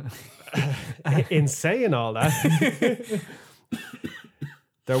 in saying all that,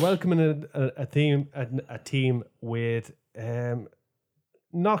 they're welcoming a team with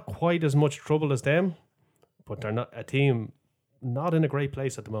not quite as much trouble as them. But they're not a team, not in a great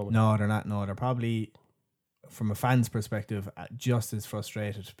place at the moment. No, they're not. No, they're probably, from a fan's perspective, just as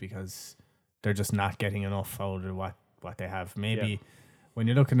frustrated because they're just not getting enough out of what they have. Maybe when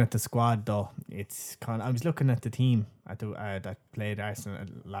you're looking at the squad, though, it's kind of, I was looking at the team that played Arsenal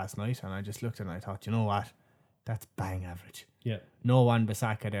last night, and I just looked and I thought, you know what, that's bang average. Yeah. No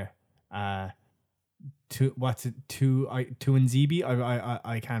Wan-Bissaka there. Tuanzebe?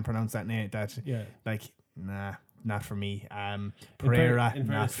 I can't pronounce that name. Nah, not for me. Pereira,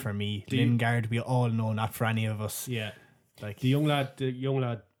 not for me. Lingard, we all know, not for any of us. Yeah, like the young lad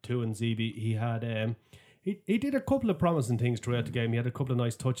Tuanzebe, he had he did a couple of promising things throughout the game. He had a couple of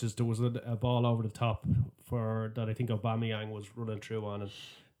nice touches. There was a ball over the top that I think Aubameyang was running through on, and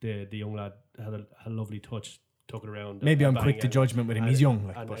the young lad had a lovely touch. Took it around. Maybe I'm quick to judgment with him. He's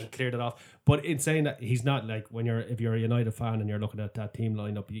young, and cleared it off. But in saying that, he's not like if you're a United fan and you're looking at that team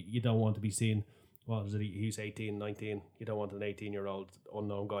lineup, you don't want to be seeing. What is it? He's 18, 19. You don't want an 18-year-old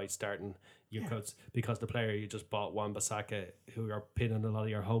unknown guy starting because the player you just bought, Wan-Bissaka, who you're pinning a lot of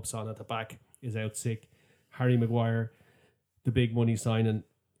your hopes on at the back, is out sick. Harry Maguire, the big money signing.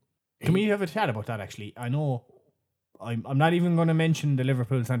 Can we have a chat about that? Actually, I know. I'm not even going to mention the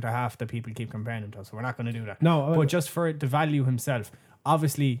Liverpool centre half that people keep comparing him to, so we're not going to do that. No, but just for the value himself.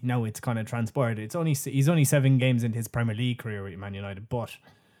 Obviously, now it's kind of transpired. He's only 7 games into his Premier League career with Man United, but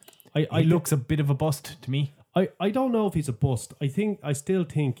he looks a bit of a bust to me. I don't know if he's a bust. I still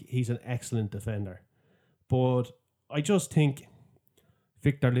think he's an excellent defender, but I just think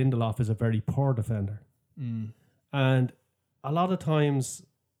Victor Lindelof is a very poor defender, and a lot of times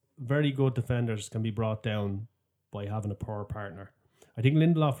very good defenders can be brought down by having a poor partner. I think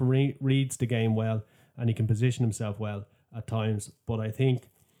Lindelof reads the game well and he can position himself well at times, but I think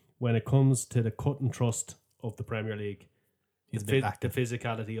when it comes to the cut and thrust of the Premier League, the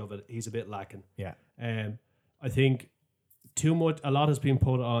physicality of it, he's a bit lacking. Yeah. I think a lot has been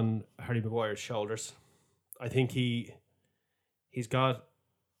put on Harry Maguire's shoulders. I think he's got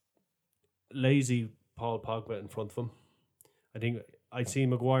lazy Paul Pogba in front of him. I think I see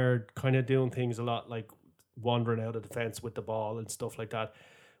Maguire kind of doing things a lot like wandering out of defence with the ball and stuff like that,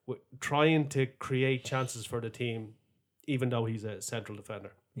 trying to create chances for the team, even though he's a central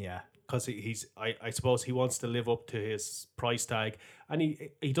defender. Yeah. Because I suppose he wants to live up to his price tag, and he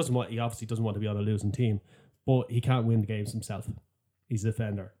obviously doesn't want to be on a losing team, but he can't win the games himself. He's a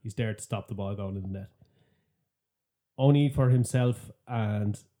defender. He's there to stop the ball going in the net. Only for himself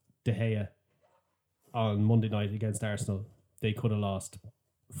and De Gea on Monday night against Arsenal, they could have lost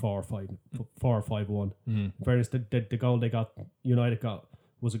 4 or 5-1. In fairness, the goal United got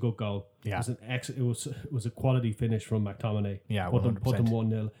was a good goal. Yeah. It was a quality finish from McTominay. Yeah, put them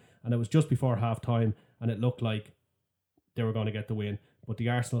 1-0, and it was just before half time, and it looked like they were going to get the win. But the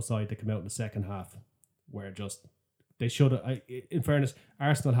Arsenal side that came out in the second half were just, they should have. In fairness,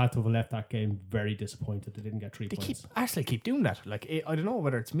 Arsenal had to have left that game very disappointed. They didn't get 3 points. Arsenal keep doing that. Like, I don't know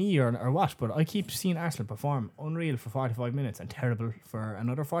whether it's me or what, but I keep seeing Arsenal perform unreal for 45 minutes and terrible for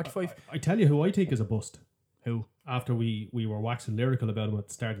another 45. I tell you who I think is a bust. Who? After we were waxing lyrical about him at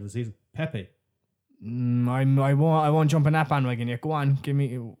the start of the season. Pepe. I won't jump in that bandwagon yet. Go on, give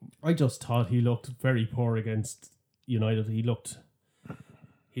me. I just thought he looked very poor against United. He looked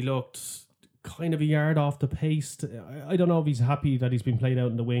kind of a yard off the pace. I don't know if he's happy that he's been played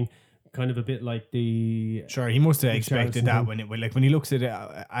out in the wing. Kind of a bit like the... Sure, he must have expected that when he looks at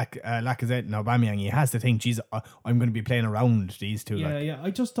Lacazette and Aubameyang, he has to think, geez, I'm going to be playing around these two. Yeah.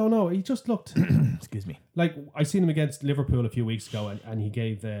 I just don't know. He just looked... Excuse me. Like, I seen him against Liverpool a few weeks ago, and he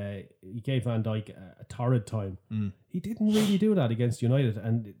gave Van Dijk a torrid time. He didn't really do that against United,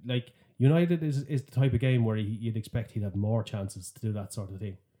 and like United is the type of game where you'd expect he'd have more chances to do that sort of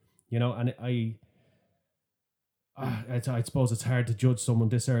thing, you know. And I suppose it's hard to judge someone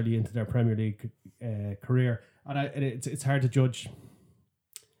this early into their Premier League career, and it's hard to judge.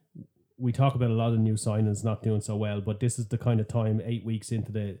 We talk about a lot of new signings not doing so well, but this is the kind of time 8 weeks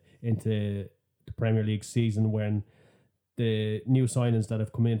into the Premier League season when the new signings that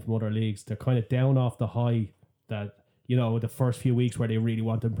have come in from other leagues, they're kind of down off the high that, you know, the first few weeks where they really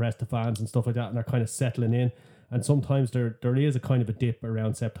want to impress the fans and stuff like that, and they're kind of settling in. And sometimes there is a kind of a dip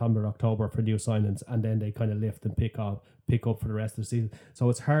around September, October for new signings, and then they kind of lift and pick up for the rest of the season. So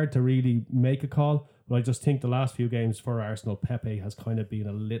it's hard to really make a call, but I just think the last few games for Arsenal, Pepe has kind of been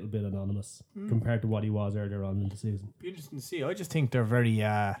a little bit anonymous compared to what he was earlier on in the season. Be interesting to see. I just think they're very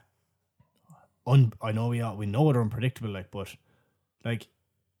I know we know they're unpredictable, but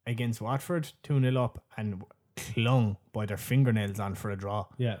against Watford, 2-0 up and clung by their fingernails on for a draw.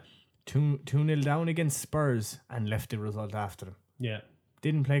 Yeah. 2-0 down against Spurs and left the result after them. Yeah.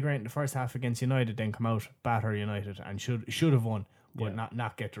 Didn't play great in the first half against United, then come out, batter United, and should have won, but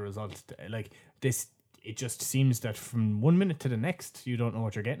not get the result. Like this, it just seems that from 1 minute to the next, you don't know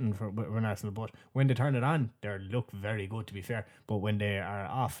what you're getting for Arsenal. But when they turn it on, they look very good, to be fair. But when they are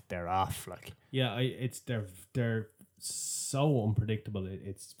off, they're off. Like they're so unpredictable.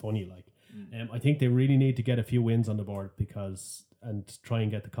 It's funny. I think they really need to get a few wins on the board and try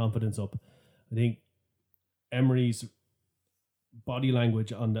and get the confidence up. I think Emery's body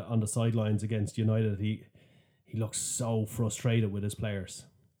language on the sidelines against United, he looks so frustrated with his players.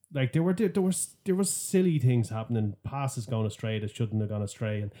 Like there were silly things happening, passes going astray that shouldn't have gone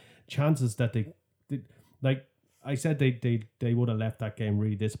astray, and chances that they like I said they would have left that game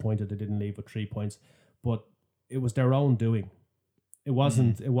really disappointed. They didn't leave with 3 points, but it was their own doing. It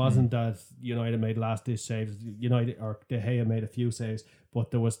wasn't that United made last ditch saves. United or De Gea made a few saves,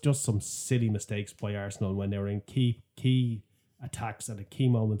 but there was just some silly mistakes by Arsenal when they were in key attacks at the key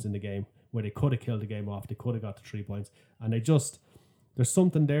moments in the game where they could have killed the game off. They could have got the 3 points, and there's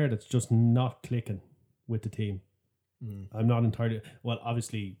something there that's just not clicking with the team. I'm not entirely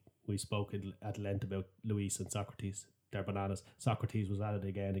obviously we spoke at length about Luis and Socrates. They're bananas. Socrates was at it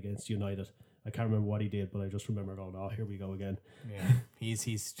again against United. I can't remember what he did, but I just remember going, "Oh, here we go again." Yeah,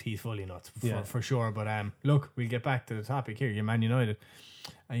 he's fully nuts for sure. But look, we'll get back to the topic here. You're Man United,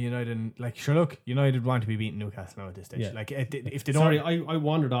 and United, United want to be beating Newcastle now at this stage. Yeah. If they don't, sorry, I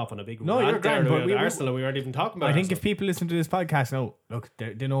wandered off on a big. No, you're grand. But Arsenal, we weren't even talking about. I think Arsenal. if people listen to this podcast now, look,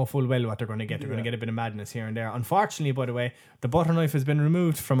 they know full well what they're going to get. They're going to get a bit of madness here and there. Unfortunately, by the way, the butter knife has been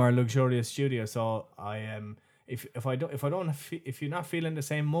removed from our luxurious studio, so I am. If you're not feeling the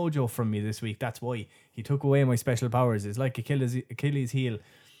same mojo from me this week, that's why. He took away my special powers. It's like Achilles' heel.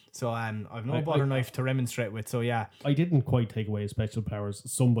 So I've no butter knife to remonstrate with. So yeah, I didn't quite take away his special powers.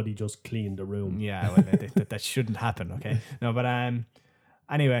 Somebody just cleaned the room. Yeah, well, that shouldn't happen. Okay, no, but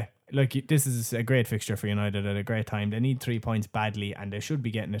anyway, this is a great fixture for United at a great time. They need 3 points badly, and they should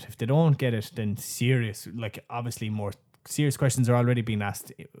be getting it. If they don't get it, then obviously more serious questions are already being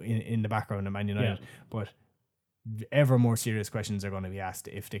asked in the background of Man United, but ever more serious questions are going to be asked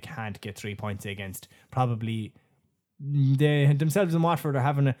if they can't get 3 points against probably they themselves and Watford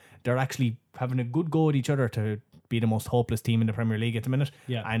they're actually having a good go at each other to be the most hopeless team in the Premier League at the minute.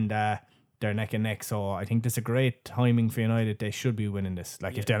 Yeah. And they're neck and neck. So I think this is a great timing for United. They should be winning this.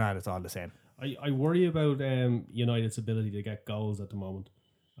 If they're not, it's all the same. I worry about United's ability to get goals at the moment.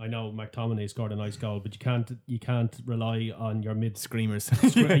 I know McTominay scored a nice goal, but you can't rely on your mid screamers.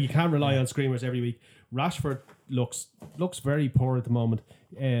 You can't rely on screamers every week. Rashford looks very poor at the moment.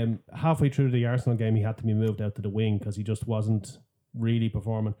 Halfway through the Arsenal game, he had to be moved out to the wing because he just wasn't really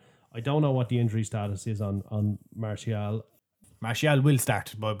performing. I don't know what the injury status is on Martial. Martial will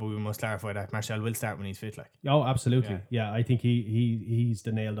start, but we must clarify that Martial will start when he's fit. Oh, absolutely. Yeah, I think he's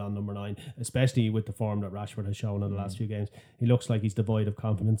the nailed on number 9, especially with the form that Rashford has shown in the last few games. He looks like he's devoid of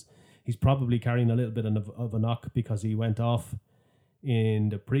confidence. He's probably carrying a little bit of a knock because he went off in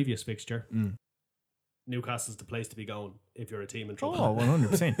the previous fixture. Newcastle's the place to be going if you're a team in trouble. Oh,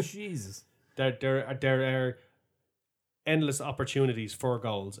 100%. Jesus. There are endless opportunities for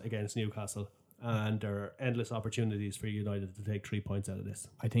goals against Newcastle, and there are endless opportunities for United to take 3 points out of this.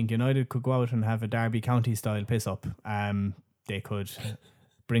 I think United could go out and have a Derby County style piss up. They could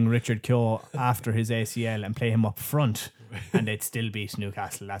bring Richard Keogh after his ACL and play him up front, and they'd still beat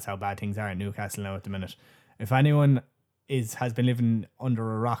Newcastle. That's how bad things are at Newcastle now at the minute. If anyone has been living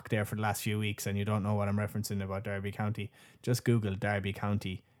under a rock there for the last few weeks and you don't know what I'm referencing about Derby County, just Google Derby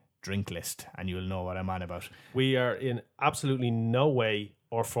County drink list and you'll know what I'm on about. We are in absolutely no way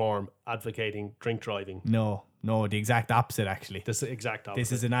or form advocating drink driving. No, the exact opposite actually. This is the exact opposite.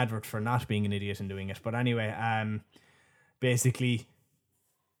 This is an advert for not being an idiot and doing it. But anyway, basically,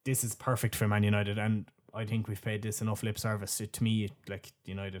 this is perfect for Man United, and I think we've paid this enough lip service. To me, like,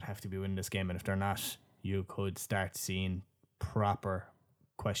 United have to be winning this game, and if they're not, you could start seeing proper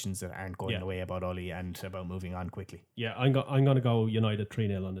questions that aren't going away about Oli and about moving on quickly. Yeah, I'm going to go United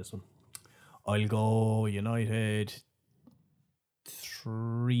 3-0 on this one. I'll go United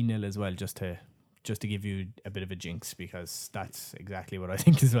 3-0 as well, just to give you a bit of a jinx, because that's exactly what I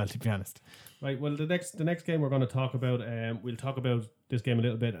think as well, to be honest. Right, well, the next game we're going to talk about, we'll talk about this game a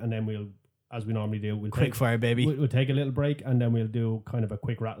little bit, and then we'll, as we normally do, we'll quick fire, baby. We'll take a little break, and then we'll do kind of a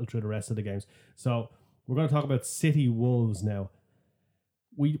quick rattle through the rest of the games. So we're going to talk about City Wolves now.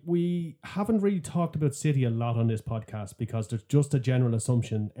 We haven't really talked about City a lot on this podcast because there's just a general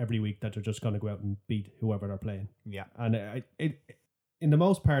assumption every week that they're just going to go out and beat whoever they're playing. Yeah. And in the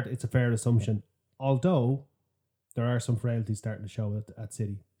most part, it's a fair assumption, although there are some frailties starting to show at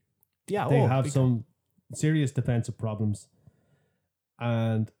City. Yeah, they have some serious defensive problems,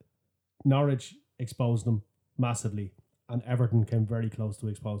 and Norwich exposed them massively, and Everton came very close to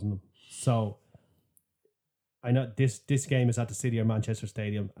exposing them. So I know this game is at the City or Manchester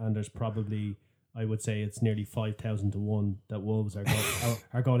Stadium, and there's probably, I would say, it's nearly 5,000 to 1 that Wolves are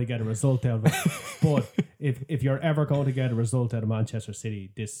going to get a result out of it. But if you're ever going to get a result out of Manchester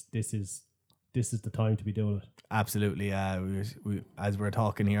City, this is the time to be doing it. Absolutely. We as we're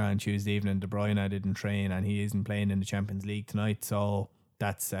talking here on Tuesday evening, De Bruyne didn't train and he isn't playing in the Champions League tonight, so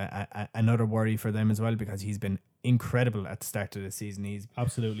that's another worry for them as well, because he's been incredible at the start of the season. He's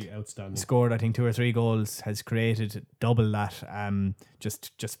absolutely outstanding. Scored, I think, 2 or 3 goals, has created double that.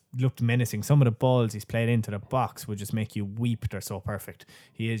 Just looked menacing. Some of the balls he's played into the box would just make you weep. They're so perfect.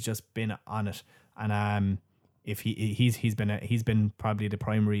 He has just been on it, and if he's been probably the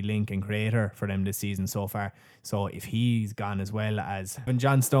primary link and creator for them this season so far. So if he's gone, as well as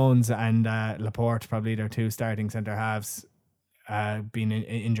John Stones and Laporte, probably their 2 starting centre halves, being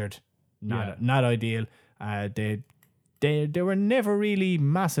injured, not ideal. They were never really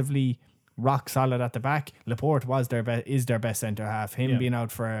massively rock solid at the back. Laporte is their best centre half. Him being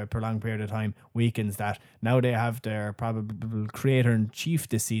out for a prolonged period of time weakens that. Now they have their probable creator and chief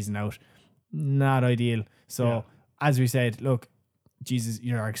this season out. Not ideal. So as we said, look, Jesus,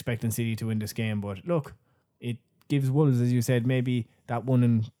 you're expecting City to win this game, but look, it gives Wolves, as you said, maybe that 1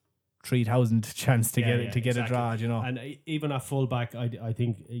 in 3,000 chance to get exactly. A draw, you know. And even at fullback, I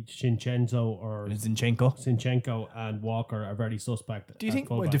think Zinchenko and Walker are very suspect. Do you think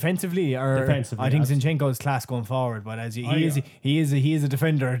defensively? I think Zinchenko's class going forward, but as he is a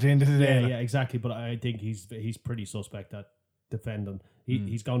defender at the end of the day. Yeah, exactly. But I think he's pretty suspect at defending.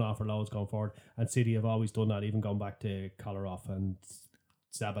 He's gone off for loads going forward, and City have always done that. Even going back to Kolarov and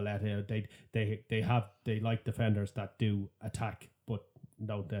Zabaleta, they like defenders that do attack, but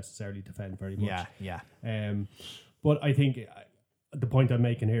don't necessarily defend very much. Yeah. But I think the point I'm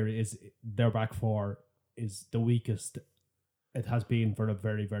making here is their back 4 is the weakest it has been for a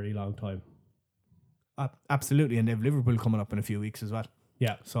very, very long time. Absolutely, and they have Liverpool coming up in a few weeks as well.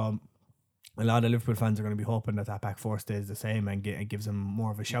 Yeah. So a lot of Liverpool fans are going to be hoping that back 4 stays the same and gives them more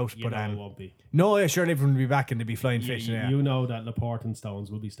of a shout. But it won't be. No, sure, Liverpool will be back and they'll be flying fish. You know that Laporte and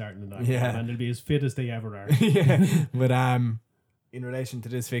Stones will be starting in that game, and they'll be as fit as they ever are. But in relation to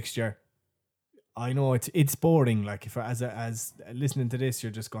this fixture, I know it's boring. Like, if as listening to this,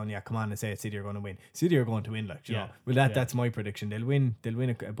 you're just going, yeah, come on and say City are going to win. City are going to win, like, you know. Well, that's my prediction. They'll win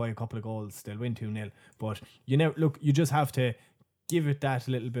by a couple of goals. They'll win 2-0. But you just have to give it that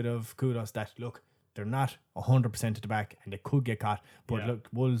little bit of kudos that, look, they're not 100% at the back and they could get caught. But look,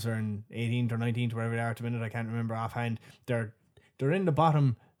 Wolves are in 18th or 19th, wherever they are at the minute. I can't remember offhand. They're in the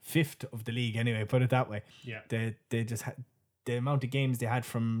bottom 5th of the league anyway, put it that way. Yeah. They just the amount of games they had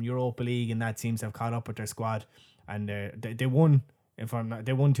from Europa League and that seems to have caught up with their squad, and they won.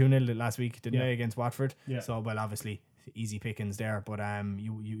 They won 2-0 last week, didn't they, against Watford? Yeah. So, well, obviously easy pickings there, but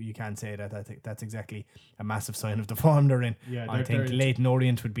you can't say that. I think that's exactly a massive sign of the form they're in. Yeah, I think Leyton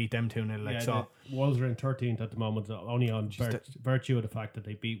Orient would beat them 2-0. Like, so Wolves are in 13th at the moment, only on virtue of the fact that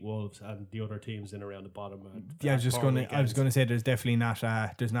they beat Wolves and the other teams in around the bottom. I was going to say there's definitely not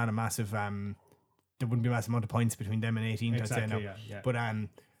a massive there wouldn't be a massive amount of points between them and 18th. Exactly, I'd say now. Yeah. But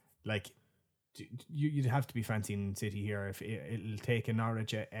like you'd have to be fancying City here. If it'll take a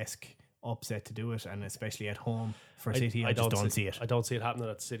Norwich-esque upset to do it, and especially at home for City, I just don't see it. I don't see it happening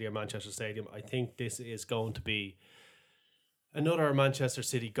at the City or Manchester Stadium. I think this is going to be another Manchester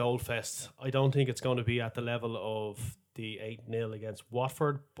City goal fest. I don't think it's going to be at the level of the 8-0 against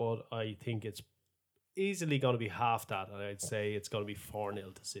Watford, but I think it's easily going to be half that, and I'd say it's going to be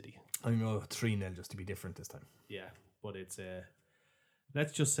 4-0 to City. I'm going to 3-0 just to be different this time. Yeah, but it's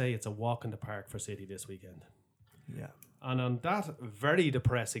let's just say it's a walk in the park for City this weekend. Yeah. And on that very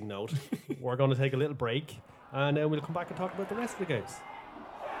depressing note, we're going to take a little break, and then we'll come back and talk about the rest of the games.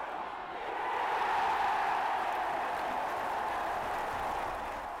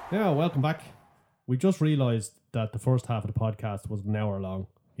 Yeah, welcome back. We just realised that the first half of the podcast was an hour long.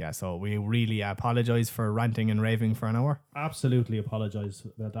 Yeah, so we really apologise for ranting and raving for an hour. Absolutely apologise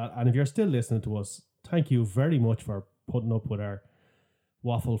about that. And if you're still listening to us, thank you very much for putting up with our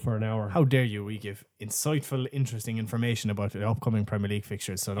waffle for an hour. How dare you? We give insightful, interesting information about the upcoming Premier League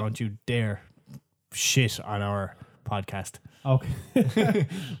fixtures, so don't you dare shit on our podcast. Okay.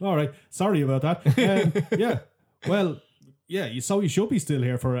 All right. Sorry about that. Yeah. Well, yeah, you should be still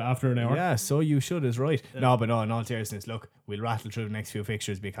here for after an hour. Yeah, so you should is right. Yeah. No, in all seriousness, look, we'll rattle through the next few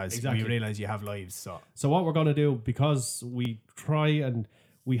fixtures because we realise you have lives. So what we're going to do, because we try and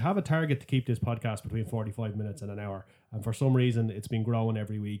we have a target to keep this podcast between 45 minutes and an hour. And for some reason, it's been growing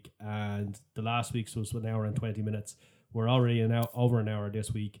every week. And the last week's was an hour and 20 minutes. We're already over an hour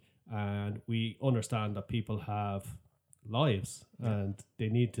this week. And we understand that people have lives and they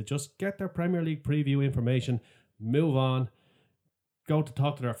need to just get their Premier League preview information, move on, go to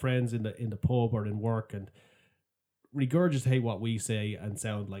talk to their friends in the pub or in work and regurgitate what we say and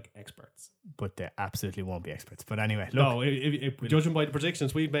sound like experts. But they absolutely won't be experts. But anyway, look, no, if judging by the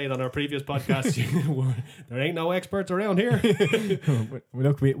predictions we've made on our previous podcast, there ain't no experts around here.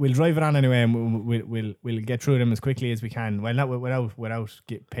 Look, we'll drive it on anyway, and we'll get through them as quickly as we can. Well, not without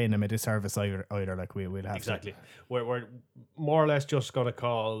paying them a disservice either. Like we'll have exactly. We're more or less just going to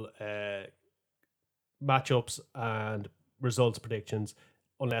call matchups and results predictions,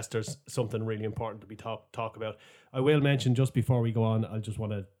 unless there's something really important to be talk about. I will mention just before we go on, I just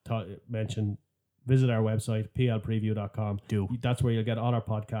want to mention, visit our website, plpreview.com. That's where you'll get all our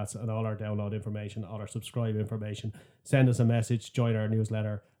podcasts and all our download information, all our subscribe information. Send us a message, join our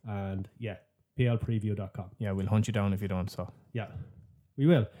newsletter, and plpreview.com. Yeah, we'll hunt you down if you don't, so. Yeah, we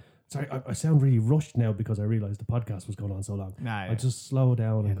will. Sorry, I sound really rushed now because I realised the podcast was going on so long. I'll just slow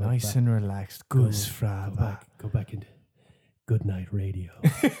down and go nice back. And relaxed. Go back into good night radio.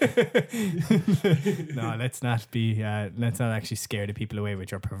 No, let's not actually scare the people away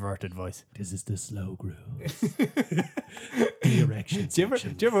with your perverted voice. This is the slow groove. The erection. Do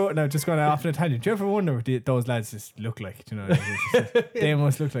you ever now, just going off on a tangent, do you ever wonder what those lads just look like? Do you know, they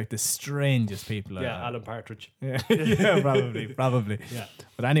must look like the strangest people. Alan Partridge. Yeah, probably. Yeah.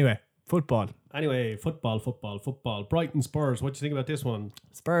 But anyway, football. Brighton Spurs. What do you think about this one?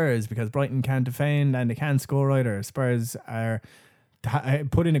 Spurs, because Brighton can't defend and they can't score either. Spurs are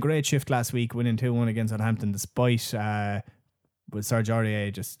put in a great shift last week, winning 2-1 against Southampton, despite with Serge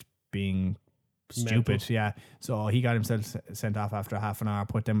Aurier just being stupid. Mental. Yeah, so he got himself sent off after half an hour,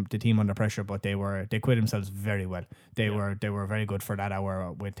 put the team under pressure, but they quit themselves very well. They were very good for that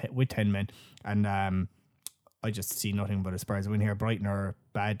hour with 10 men, and I just see nothing but a Spurs win here. Brighton are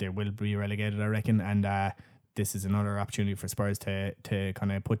bad; they will be relegated, I reckon, and this is another opportunity for Spurs to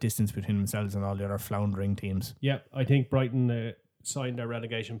kind of put distance between themselves and all the other floundering teams. Yeah, I think Brighton signed their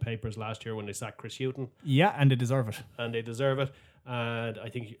relegation papers last year when they sacked Chris Hughton. Yeah, and they deserve it. And I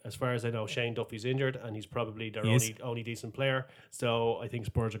think, as far as I know, Shane Duffy's injured, and he's probably their only decent player. So I think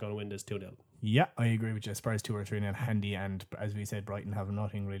Spurs are going to win this 2-0. Yeah, I agree with you. Spurs 2 or 3-0 handy, and as we said, Brighton have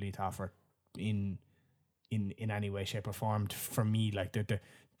nothing really to offer in any way, shape or form. For me, like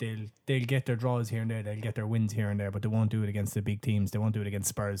they'll get their draws here and there, they'll get their wins here and there, but they won't do it against the big teams. They won't do it against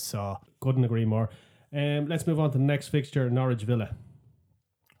Spurs. So couldn't agree more. Let's move on to the next fixture, Norwich Villa.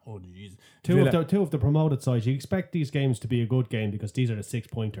 Oh, jeez. Two of the promoted sides. You expect these games to be a good game because these are the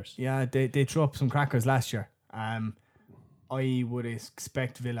 6-pointers. Yeah, they threw up some crackers last year. I would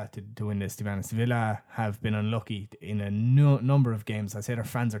expect Villa to win this, to be honest. Villa have been unlucky in a number of games. I say their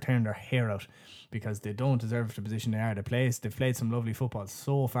fans are turning their hair out because they don't deserve the position they are. They've played some lovely football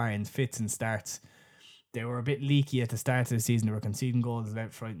so far in fits and starts, they were a bit leaky at the start of the season. They were conceding goals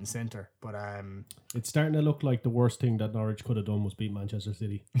left, right, and centre. But it's starting to look like the worst thing that Norwich could have done was beat Manchester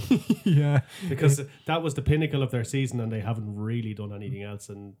City. yeah, because that was the pinnacle of their season, and they haven't really done anything else.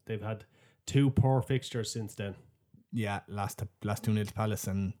 And they've had 2 poor fixtures since then. Yeah, last 2-0 to Palace,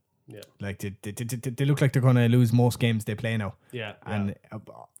 and like they look like they're going to lose most games they play now. Yeah, and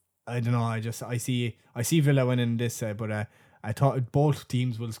I don't know. I see Villa winning this, but I thought both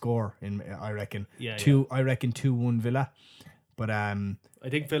teams will score. I reckon I reckon 2-1 Villa, but I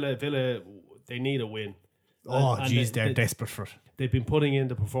think Villa they need a win. Oh jeez, they're desperate for it. They've been putting in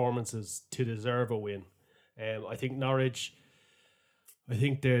the performances to deserve a win. I think Norwich. I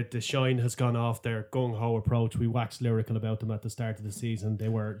think the shine has gone off their gung ho approach. We waxed lyrical about them at the start of the season. They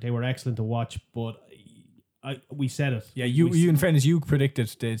were excellent to watch, but we said it. Yeah, you in fairness, you predicted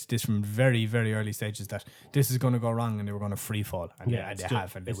this from very, very early stages that this is going to go wrong and they were going to free fall, and they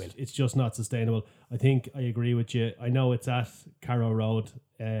have, and they will. It's just not sustainable. I think I agree with you. I know it's at Carrow Road.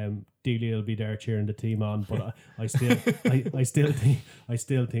 Dealey will be there cheering the team on, but I still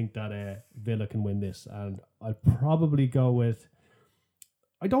think that Villa can win this, and I'll probably go with.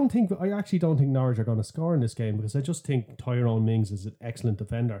 I actually don't think Norwich are going to score in this game, because I just think Tyrone Mings is an excellent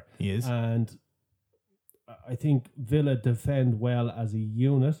defender. He is, and I think Villa defend well as a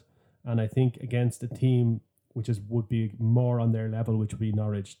unit, and I think against a team which would be more on their level, which would be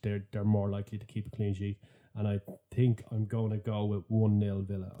Norwich, they're more likely to keep a clean sheet. And I think I'm going to go with 1-0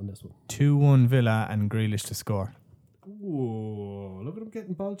 Villa on this one. 2-1 Villa and Grealish to score. Ooh, look at him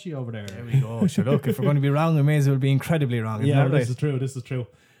getting bulgy over there. There we go. Sure, look, if we're going to be wrong, we may as well be incredibly wrong. Yeah, this is true.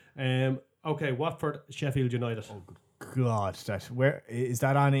 Okay, Watford, Sheffield United. Oh God, where is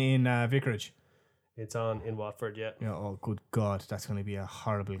that on in Vicarage? It's on in Watford, yeah. Yeah. Oh, good God, that's going to be a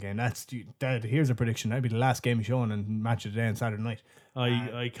horrible game. Here's a prediction. That'll be the last game shown and match of the day on Saturday night.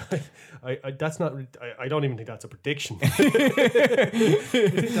 I that's not. I don't even think that's a prediction. I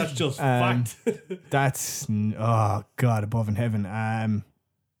think that's just fact. That's God above in heaven.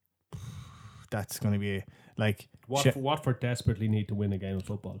 That's going to be like Watford desperately need to win a game of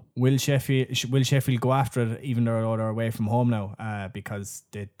football. Will Sheffield go after it even though they're away from home now? Because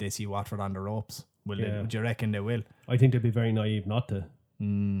they see Watford on the ropes. Would you reckon they will? I think they'd be very naive not to.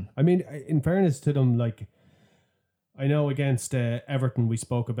 I mean, in fairness to them, like I know against Everton, we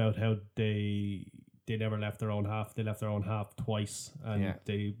spoke about how they never left their own half. They left their own half twice, and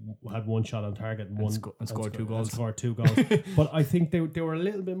they had one shot on target and scored 2 goals. But I think they were a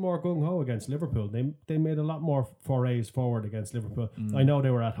little bit more gung ho against Liverpool. They made a lot more forays forward against Liverpool. I know they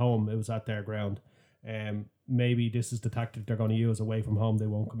were at home; it was at their ground. Maybe this is the tactic they're going to use away from home. They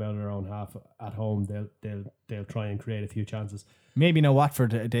won't come out of their own half. At home, they'll try and create a few chances. Maybe now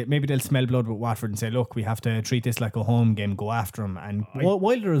Watford, maybe they'll smell blood with Watford and say, look, we have to treat this like a home game, go after them. And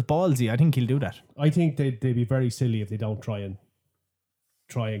Wilder is ballsy. I think he'll do that. I think they'd be very silly if they don't try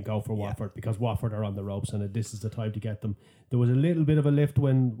and go for Watford, because Watford are on the ropes, and this is the time to get them. There was a little bit of a lift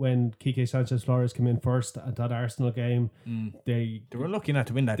when Quique Sanchez-Flores came in first at that Arsenal game. They were lucky not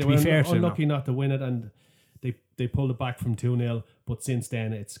to win that. They were unlucky not to win it, and they pulled it back from 2-0. But since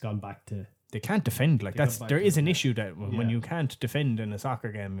then, it's gone back to. They can't defend. Like there is an issue that when you can't defend in a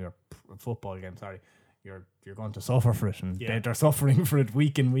soccer game, or a football game, you're going to suffer for it, and they're suffering for it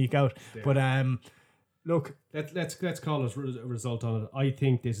week in, week out. Yeah. But look, let's call a result on it. I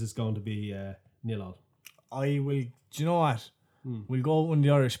think this is going to be 0-0. I will. Do you know what? We'll go with the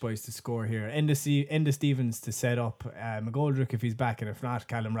Irish boys to score here. Enda Stevens to set up McGoldrick if he's back, and if not,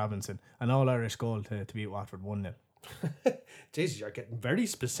 Callum Robinson. An all-Irish goal to beat Watford 1-0. Jesus, you're getting very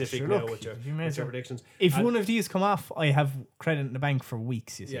specific now with your predictions. If one of these come off, I have credit in the bank for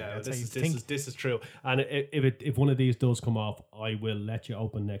weeks. You see. Yeah, this is true. And if one of these does come off, I will let you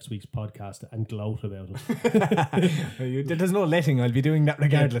open next week's podcast and gloat about it. There's no letting. I'll be doing that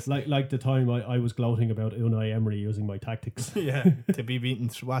regardless. Yeah, like the time I was gloating about Unai Emery using my tactics. Yeah, to be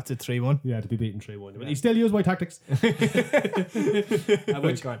beaten. What's it, 3-1? Yeah, to be beaten 3-1. But he still used my tactics.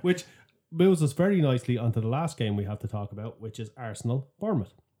 Which moves us very nicely onto the last game we have to talk about, which is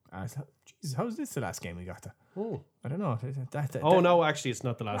Arsenal-Bournemouth. Jesus, how is this the last game we got to? I don't know. No, actually, it's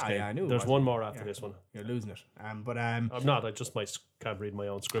not the last game. Yeah, I knew there's one more after this one. You're losing it. But I'm not. I just can't read my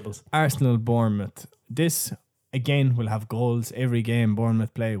own scribbles. Arsenal-Bournemouth. This again will have goals. Every game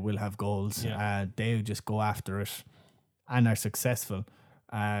Bournemouth play will have goals. Yeah. They just go after it and are successful.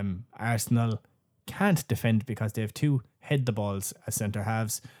 Arsenal can't defend because they have 2 head the balls as centre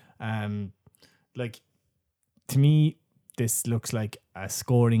halves. To me, this looks like a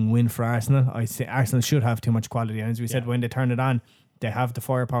scoring win for Arsenal. I say Arsenal should have too much quality, and as we said, when they turn it on, they have the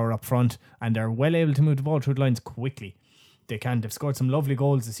firepower up front, and they're well able to move the ball through the lines quickly. They've scored some lovely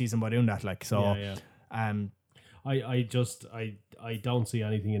goals this season by doing that. I don't see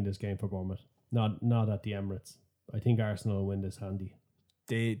anything in this game for Bournemouth. Not at the Emirates. I think Arsenal will win this handy.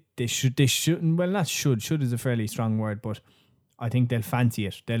 They should well, not should is a fairly strong word, but I think they'll fancy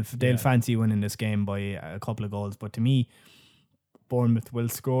it. They'll fancy winning this game by a couple of goals. But to me, Bournemouth will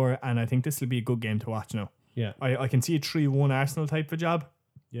score, and I think this will be a good game to watch now. Yeah, I can see a 3-1 Arsenal type of job.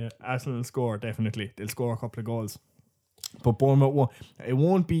 Yeah, Arsenal will score, definitely. They'll score a couple of goals. But Bournemouth it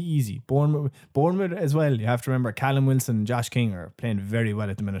won't be easy. Bournemouth as well. You have to remember Callum Wilson and Josh King are playing very well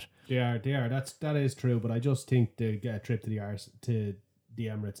at the minute. They are. That is true. But I just think to get a trip to the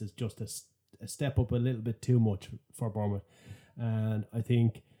Emirates is just a step up a little bit too much for Bournemouth, and I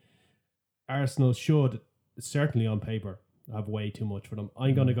think Arsenal should certainly on paper have way too much for them.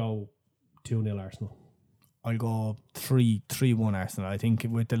 I'm going to go 2-0 Arsenal. I'll go 3-1 Arsenal. I think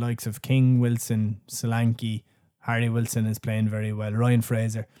with the likes of King, Wilson, Solanke, Harry Wilson is playing very well. Ryan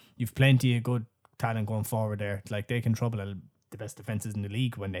Fraser, you've plenty of good talent going forward there. Like they can trouble the best defences in the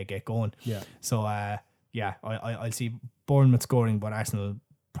league when they get going. Yeah. So I'll see Bournemouth scoring, but Arsenal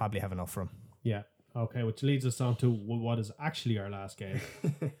probably have enough for them. Yeah. Okay, which leads us on to what is actually our last game.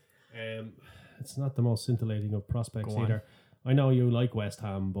 It's not the most scintillating of prospects either. I know you like West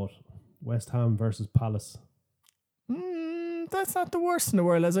Ham, but West Ham versus Palace. That's not the worst in the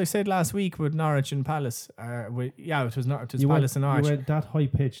world. As I said last week with Norwich and Palace. It was Palace and Norwich. You went that high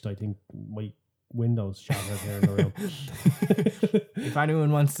pitched, I think my windows shattered here in the room. If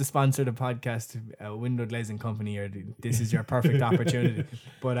anyone wants to sponsor the podcast, Window Glazing Company, this is your perfect opportunity.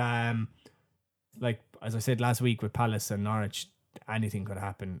 But like as I said last week with Palace and Norwich, anything could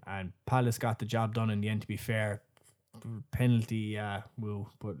happen, and Palace got the job done in the end. To be fair, penalty,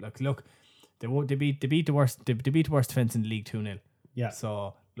 but look, they beat the worst defense in the league 2-0. Yeah.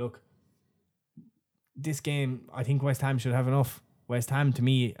 So look, this game, I think West Ham should have enough. West Ham, to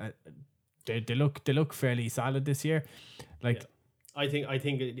me, they look fairly solid this year. Like, I think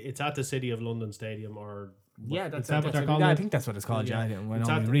it's at the City of London Stadium, or that's what they're calling. I think that's what it's called. Yeah, we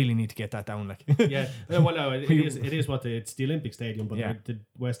really need to get that down. Like, yeah, well, no, it is what it's the Olympic Stadium, but the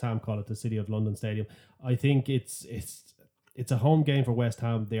West Ham call it the City of London Stadium. I think it's a home game for West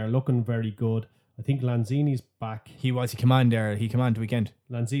Ham. They are looking very good. I think Lanzini's back. He came on the weekend.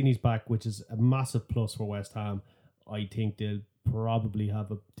 Lanzini's back, which is a massive plus for West Ham. I think they'll probably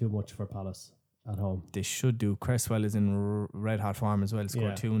have too much for Palace at home. They should do. Cresswell is in red hot form as well.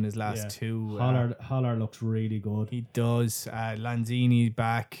 Scored 2 in his last 2. Holler looks really good. He does. Lanzini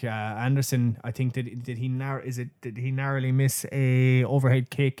back. Anderson, I think did he narrowly miss a overhead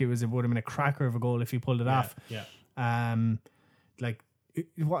kick? It would have been a cracker of a goal if he pulled it off. Yeah. I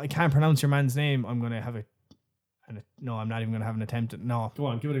can't pronounce your man's name. I'm gonna have no, I'm not even gonna have an attempt at no. Go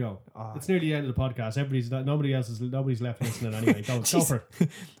on, give it a go. It's nearly the end of the podcast. Nobody's left listening anyway. Go for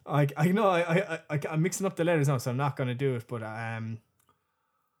it. I know I'm mixing up the letters now, so I'm not gonna do it. But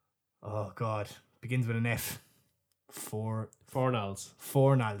oh god, begins with an F. Fornals.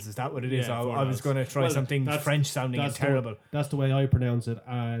 Fornals, is that what it is? Yeah, I was going to try something French sounding and terrible. That's the way I pronounce it,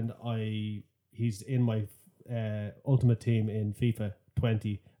 and he's in my ultimate team in FIFA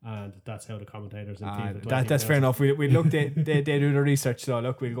 20, and that's how the commentators in FIFA 20. That's fair enough. We looked at they do the research, so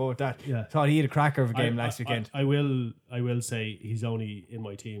look, we'll go with that. Yeah. Thought he had a cracker of a game last weekend. I will say he's only in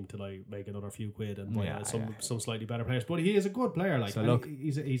my team till I make another few quid and buy some slightly better players. But he is a good player. Like, so look,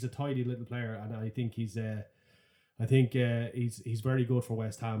 he's a tidy little player, and I think he's very good for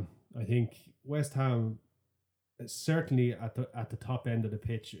West Ham. I think West Ham certainly at the top end of the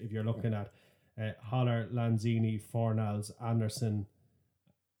pitch. If you're looking at Haller, Lanzini, Fornals, Anderson,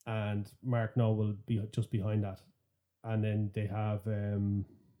 and Mark Noble be just behind that, and then they have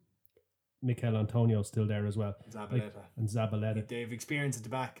Mikel Antonio still there as well. Zabaleta. They have experience at the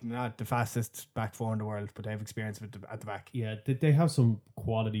back, not the fastest back four in the world, but they have experience at the back. Yeah, they have some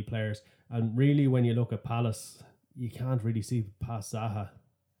quality players, and really when you look at Palace, you can't really see past Zaha.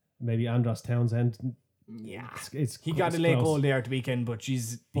 Maybe Andros Townsend. Yeah, he got a late goal there at the weekend, but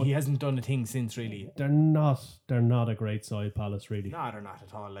he hasn't done a thing since really. They're not a great side, Palace, really. No, they're not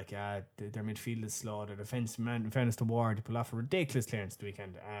at all. Like their midfield is slow. Their defence, man, in fairness to Ward, they pull off a ridiculous clearance the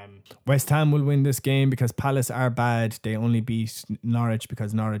weekend. West Ham will win this game because Palace are bad. They only beat Norwich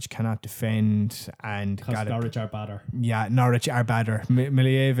because Norwich cannot defend, and because Norwich are badder. Yeah, Norwich are badder.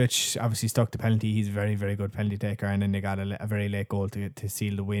 Milijevic obviously stuck the penalty. He's a very, very good penalty taker, and then they got a very late goal to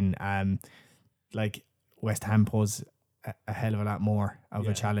seal the win. West Ham pose a hell of a lot more of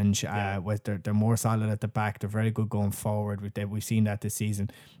a challenge. They're more solid at the back. They're very good going forward. We've seen that this season,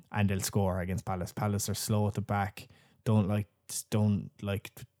 and they'll score against Palace. Palace are slow at the back. Don't like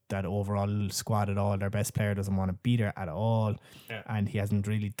that overall squad at all. Their best player doesn't want to be there at all, and he hasn't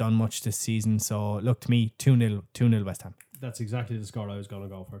really done much this season. So look, to me, 2-0 West Ham. That's exactly the score I was going to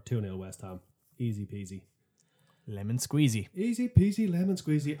go for. 2-0 West Ham. Easy peasy. Lemon squeezy. Easy peasy, lemon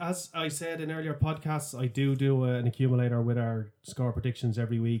squeezy. As I said in earlier podcasts, I do an accumulator with our score predictions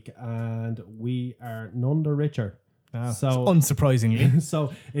every week, and we are none the richer. So unsurprisingly,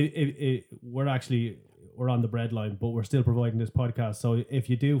 so we're on the breadline, but we're still providing this podcast. So if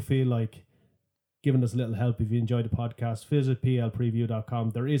you do feel like giving us a little help, if you enjoy the podcast, visit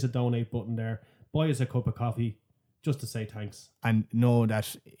plpreview.com. There is a donate button there. Buy us a cup of coffee just to say thanks. And know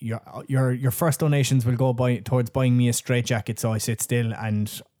that your first donations will go towards buying me a straitjacket so I sit still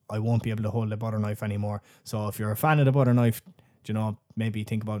and I won't be able to hold the butter knife anymore. So if you're a fan of the butter knife, maybe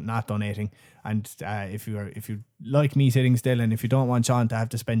think about not donating. And if you like me sitting still, and if you don't want Sean to have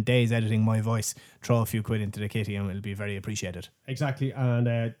to spend days editing my voice, throw a few quid into the kitty and it'll be very appreciated. Exactly.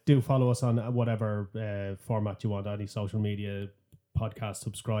 And do follow us on whatever format you want, any social media, podcast,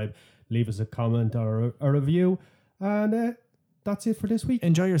 subscribe, leave us a comment or a review. And that's it for this week.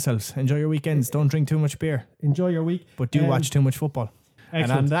 Enjoy yourselves. Enjoy your weekends. Don't drink too much beer. Enjoy your week. But do watch too much football. Excellent.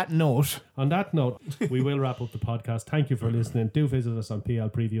 And on that note, we will wrap up the podcast. Thank you for listening. Do visit us on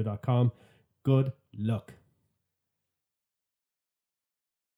plpreview.com. Good luck.